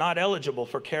response, but not eligible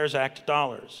for CARES Act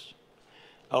dollars.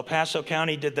 El Paso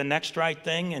County did the next right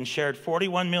thing and shared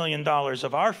 $41 million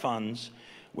of our funds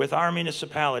with our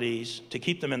municipalities to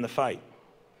keep them in the fight.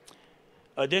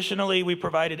 Additionally, we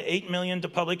provided $8 million to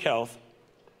public health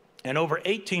and over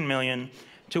 $18 million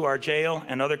to our jail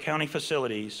and other county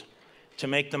facilities to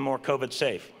make them more COVID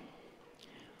safe.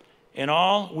 In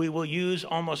all, we will use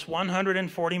almost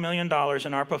 $140 million in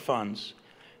ARPA funds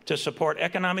to support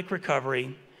economic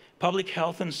recovery, public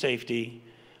health and safety,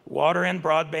 water and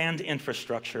broadband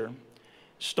infrastructure,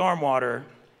 stormwater,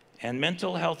 and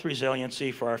mental health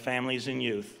resiliency for our families and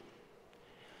youth.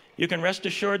 You can rest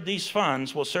assured these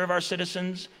funds will serve our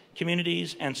citizens,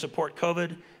 communities, and support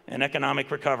COVID and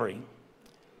economic recovery.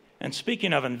 And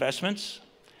speaking of investments,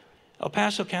 El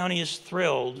Paso County is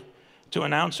thrilled to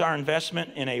announce our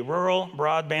investment in a rural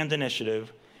broadband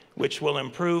initiative which will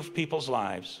improve people's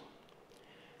lives.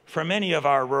 For many of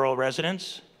our rural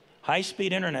residents,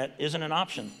 high-speed internet isn't an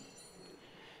option.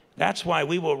 That's why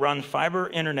we will run fiber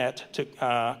internet to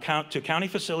county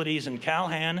facilities in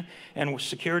Calhan and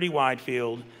Security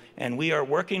Widefield, and we are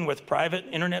working with private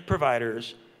internet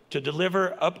providers to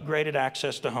deliver upgraded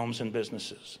access to homes and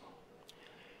businesses.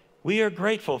 We are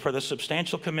grateful for the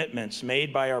substantial commitments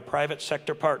made by our private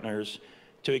sector partners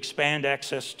to expand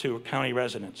access to county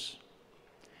residents.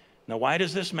 Now, why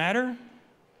does this matter?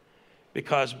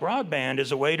 Because broadband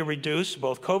is a way to reduce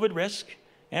both COVID risk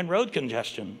and road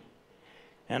congestion.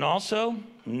 And also,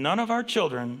 none of our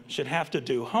children should have to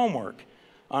do homework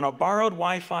on a borrowed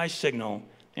Wi-Fi signal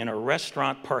in a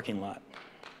restaurant parking lot.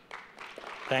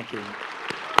 Thank you.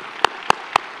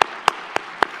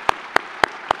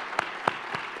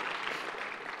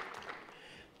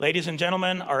 Ladies and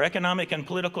gentlemen, our economic and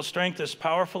political strength is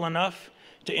powerful enough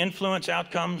to influence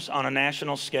outcomes on a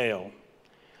national scale.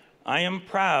 I am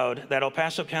proud that El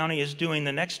Paso County is doing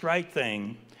the next right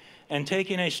thing and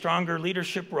taking a stronger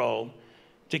leadership role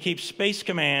to keep Space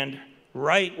Command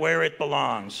right where it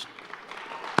belongs.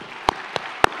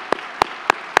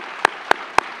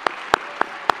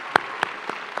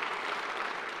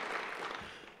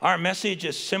 Our message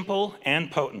is simple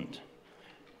and potent.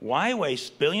 Why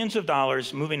waste billions of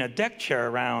dollars moving a deck chair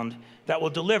around that will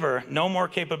deliver no more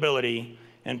capability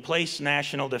and place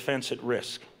national defense at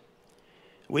risk?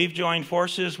 We've joined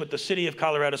forces with the City of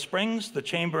Colorado Springs, the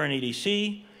Chamber and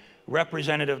EDC,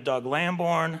 Representative Doug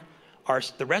Lamborn,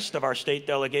 the rest of our state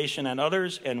delegation and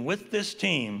others, and with this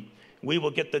team, we will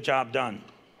get the job done.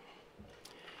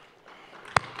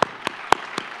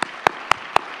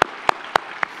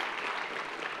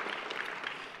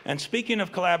 And speaking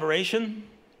of collaboration,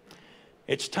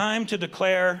 it's time to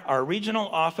declare our Regional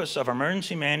Office of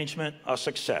Emergency Management a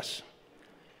success.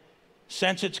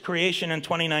 Since its creation in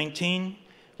 2019,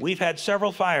 we've had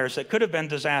several fires that could have been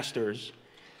disasters,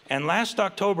 and last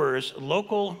October's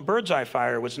local bird's eye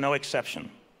fire was no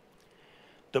exception.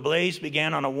 The blaze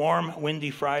began on a warm,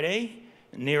 windy Friday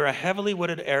near a heavily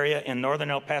wooded area in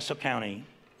northern El Paso County.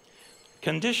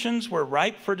 Conditions were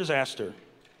ripe for disaster,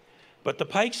 but the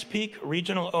Pikes Peak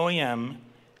Regional OEM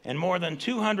and more than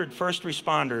 200 first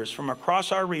responders from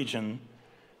across our region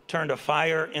turned a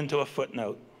fire into a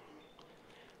footnote.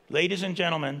 Ladies and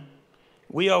gentlemen,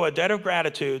 we owe a debt of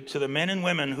gratitude to the men and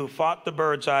women who fought the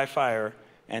bird's eye fire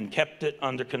and kept it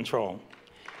under control.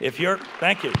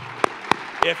 Thank you.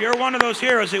 If you're one of those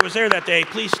heroes who was there that day,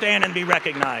 please stand and be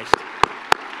recognized.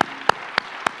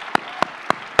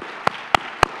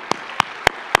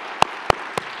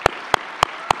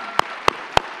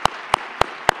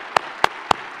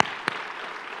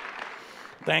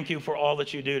 Thank you for all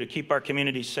that you do to keep our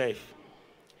communities safe.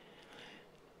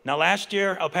 Now, last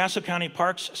year, El Paso County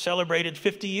Parks celebrated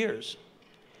 50 years,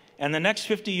 and the next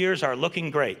 50 years are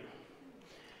looking great.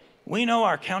 We know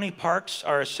our county parks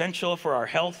are essential for our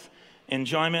health,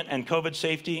 enjoyment, and COVID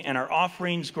safety, and our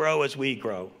offerings grow as we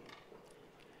grow.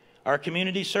 Our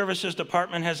Community Services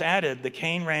Department has added the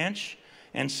Cane Ranch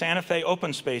and Santa Fe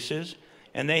open spaces,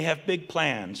 and they have big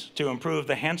plans to improve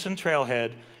the Hanson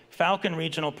Trailhead, Falcon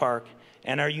Regional Park,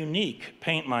 and our unique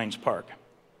Paint Mines Park.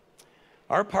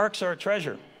 Our parks are a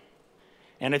treasure,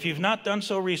 and if you've not done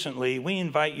so recently, we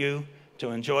invite you to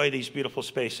enjoy these beautiful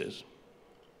spaces.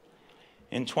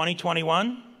 In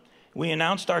 2021, we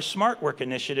announced our Smart Work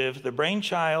initiative, the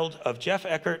brainchild of Jeff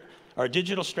Eckert, our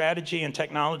Digital Strategy and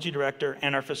Technology Director,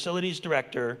 and our Facilities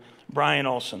Director, Brian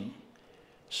Olson.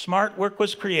 Smart Work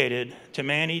was created to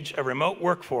manage a remote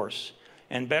workforce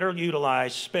and better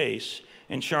utilize space,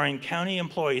 ensuring county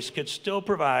employees could still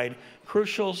provide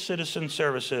crucial citizen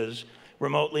services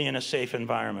remotely in a safe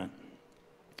environment.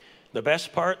 The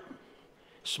best part,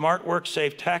 Smart Work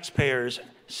saved taxpayers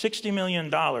 $60 million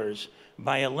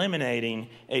by eliminating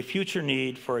a future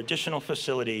need for additional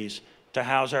facilities to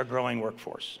house our growing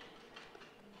workforce.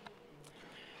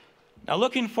 Now,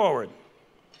 looking forward,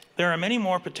 there are many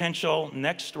more potential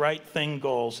next right thing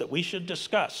goals that we should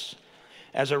discuss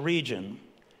as a region.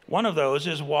 One of those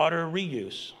is water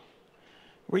reuse.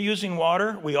 Reusing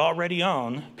water we already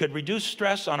own could reduce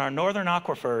stress on our northern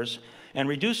aquifers and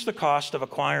reduce the cost of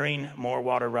acquiring more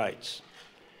water rights.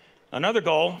 Another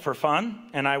goal for fun,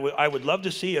 and I would love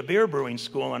to see a beer brewing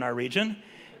school in our region,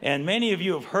 and many of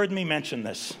you have heard me mention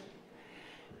this.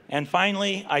 And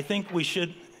finally, I think we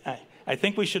should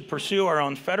pursue our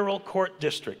own federal court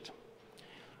district.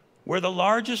 We're the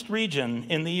largest region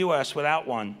in the US without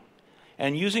one,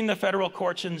 and using the federal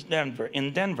courts in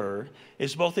Denver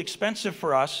is both expensive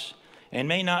for us and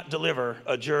may not deliver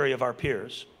a jury of our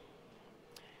peers.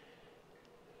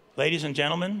 Ladies and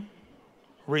gentlemen,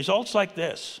 results like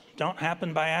this don't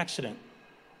happen by accident.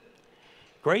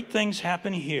 Great things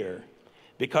happen here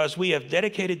because we have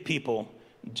dedicated people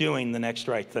doing the next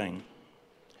right thing.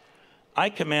 I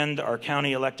commend our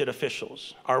county elected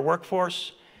officials, our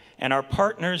workforce, and our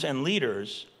partners and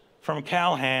leaders from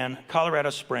Calhan, Colorado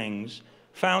Springs,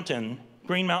 Fountain,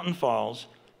 Green Mountain Falls,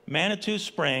 Manitou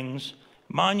Springs,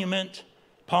 Monument,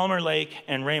 Palmer Lake,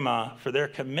 and Rama for their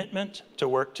commitment to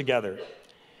work together.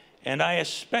 And I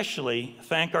especially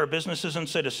thank our businesses and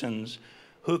citizens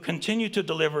who continue to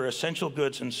deliver essential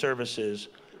goods and services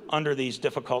under these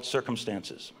difficult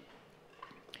circumstances.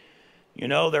 You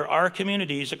know, there are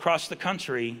communities across the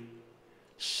country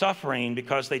suffering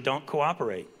because they don't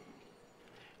cooperate.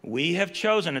 We have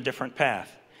chosen a different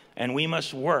path, and we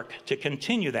must work to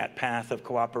continue that path of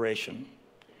cooperation.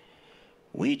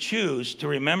 We choose to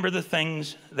remember the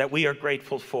things that we are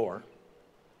grateful for,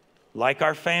 like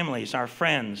our families, our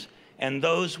friends, and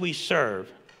those we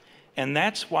serve. And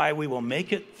that's why we will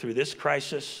make it through this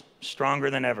crisis stronger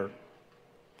than ever.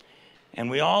 And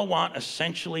we all want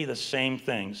essentially the same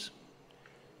things: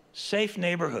 safe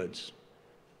neighborhoods,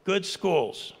 good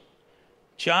schools,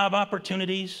 job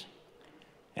opportunities,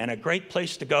 and a great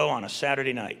place to go on a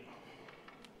Saturday night.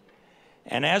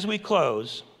 And as we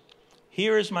close,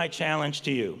 here is my challenge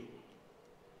to you.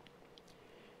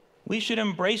 We should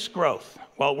embrace growth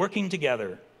while working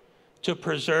together to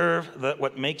preserve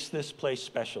what makes this place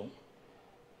special.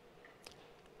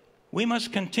 We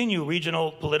must continue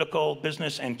regional, political,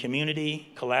 business, and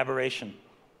community collaboration.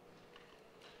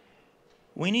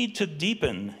 We need to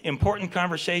deepen important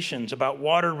conversations about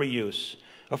water reuse,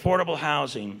 affordable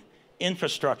housing,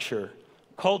 infrastructure,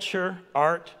 culture,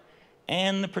 art,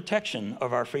 and the protection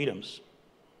of our freedoms.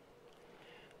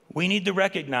 We need to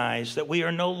recognize that we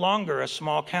are no longer a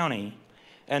small county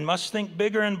and must think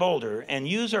bigger and bolder and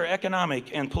use our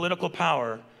economic and political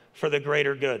power for the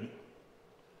greater good.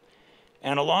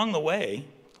 And along the way,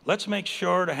 let's make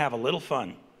sure to have a little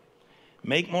fun,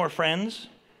 make more friends,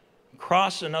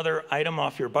 cross another item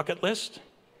off your bucket list,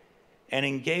 and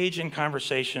engage in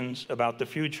conversations about the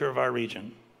future of our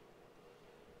region.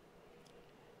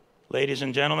 Ladies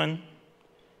and gentlemen,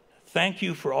 thank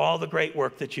you for all the great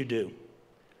work that you do.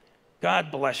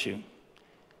 God bless you.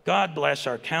 God bless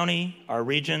our county, our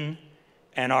region,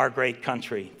 and our great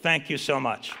country. Thank you so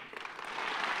much.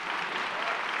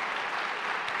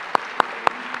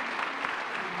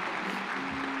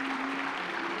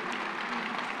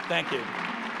 Thank you.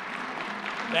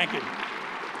 Thank you.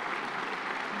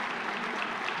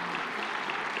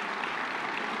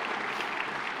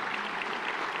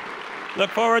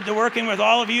 Look forward to working with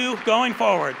all of you going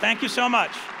forward. Thank you so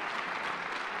much.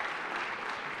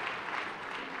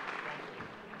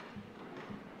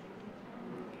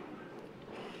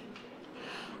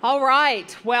 All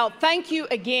right. Well, thank you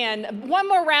again. One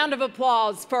more round of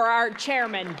applause for our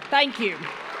chairman. Thank you.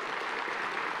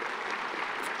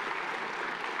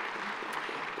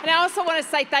 And I also want to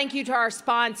say thank you to our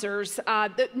sponsors.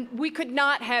 We could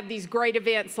not have these great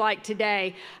events like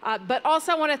today, but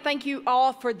also I want to thank you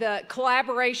all for the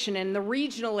collaboration and the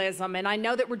regionalism, and I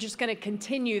know that we're just going to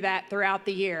continue that throughout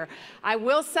the year. I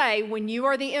will say, when you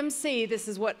are the MC, this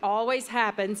is what always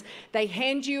happens. They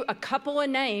hand you a couple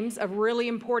of names of really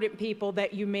important people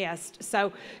that you missed.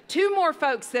 So 2 more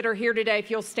folks that are here today, if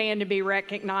you'll stand to be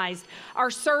recognized. Our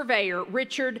surveyor,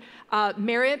 Richard I'm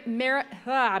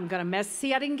going to mess.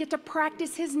 See, I didn't get to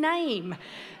practice his name.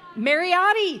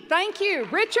 Mariotti, thank you.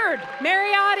 Richard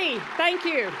Mariotti, thank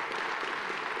you.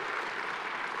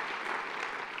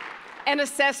 And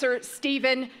Assessor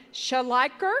Stephen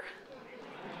Schleicher.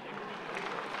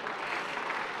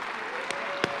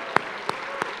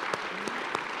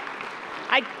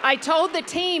 I told the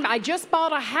team, I just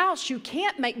bought a house. You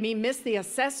can't make me miss the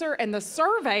assessor and the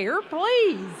surveyor,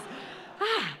 please.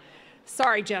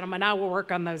 Sorry, gentlemen, I will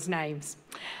work on those names.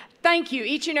 Thank you,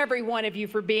 each and every one of you,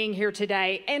 for being here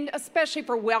today, and especially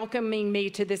for welcoming me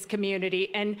to this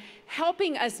community and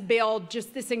helping us build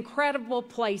just this incredible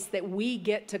place that we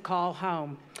get to call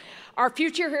home. Our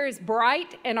future here is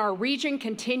bright, and our region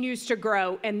continues to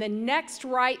grow, and the next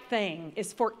right thing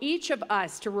is for each of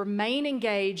us to remain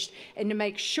engaged and to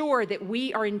make sure that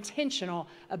we are intentional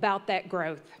about that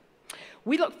growth.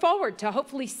 We look forward to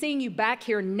hopefully seeing you back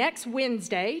here next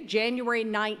Wednesday, January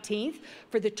 19th,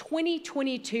 for the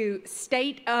 2022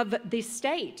 State of the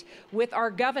State with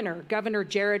our governor, Governor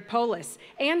Jared Polis,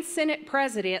 and Senate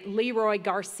President Leroy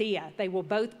Garcia. They will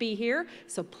both be here,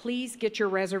 so please get your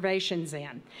reservations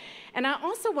in. And I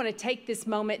also want to take this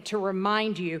moment to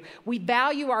remind you, we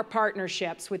value our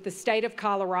partnerships with the state of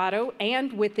Colorado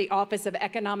and with the Office of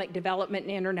Economic Development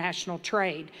and International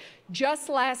Trade. Just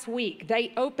last week,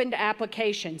 they opened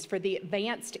applications for the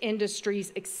Advanced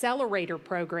Industries Accelerator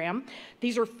Program.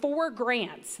 These are 4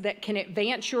 grants that can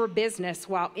advance your business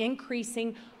while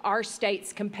increasing our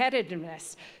state's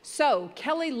competitiveness. So,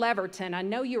 Kelly Leverton, I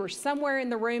know you are somewhere in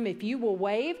the room. If you will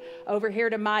wave over here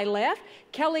to my left.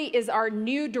 Kelly is our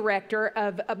new Director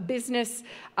of Business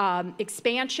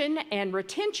Expansion and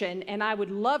Retention, and I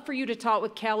would love for you to talk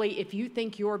with Kelly if you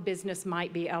think your business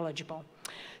might be eligible.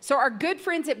 So our good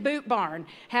friends at Boot Barn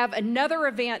have another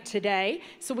event today,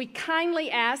 so we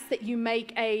kindly ask that you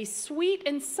make a sweet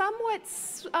and somewhat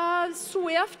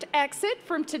swift exit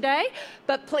from today.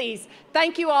 But please,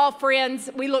 thank you all,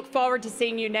 friends. We look forward to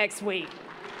seeing you next week.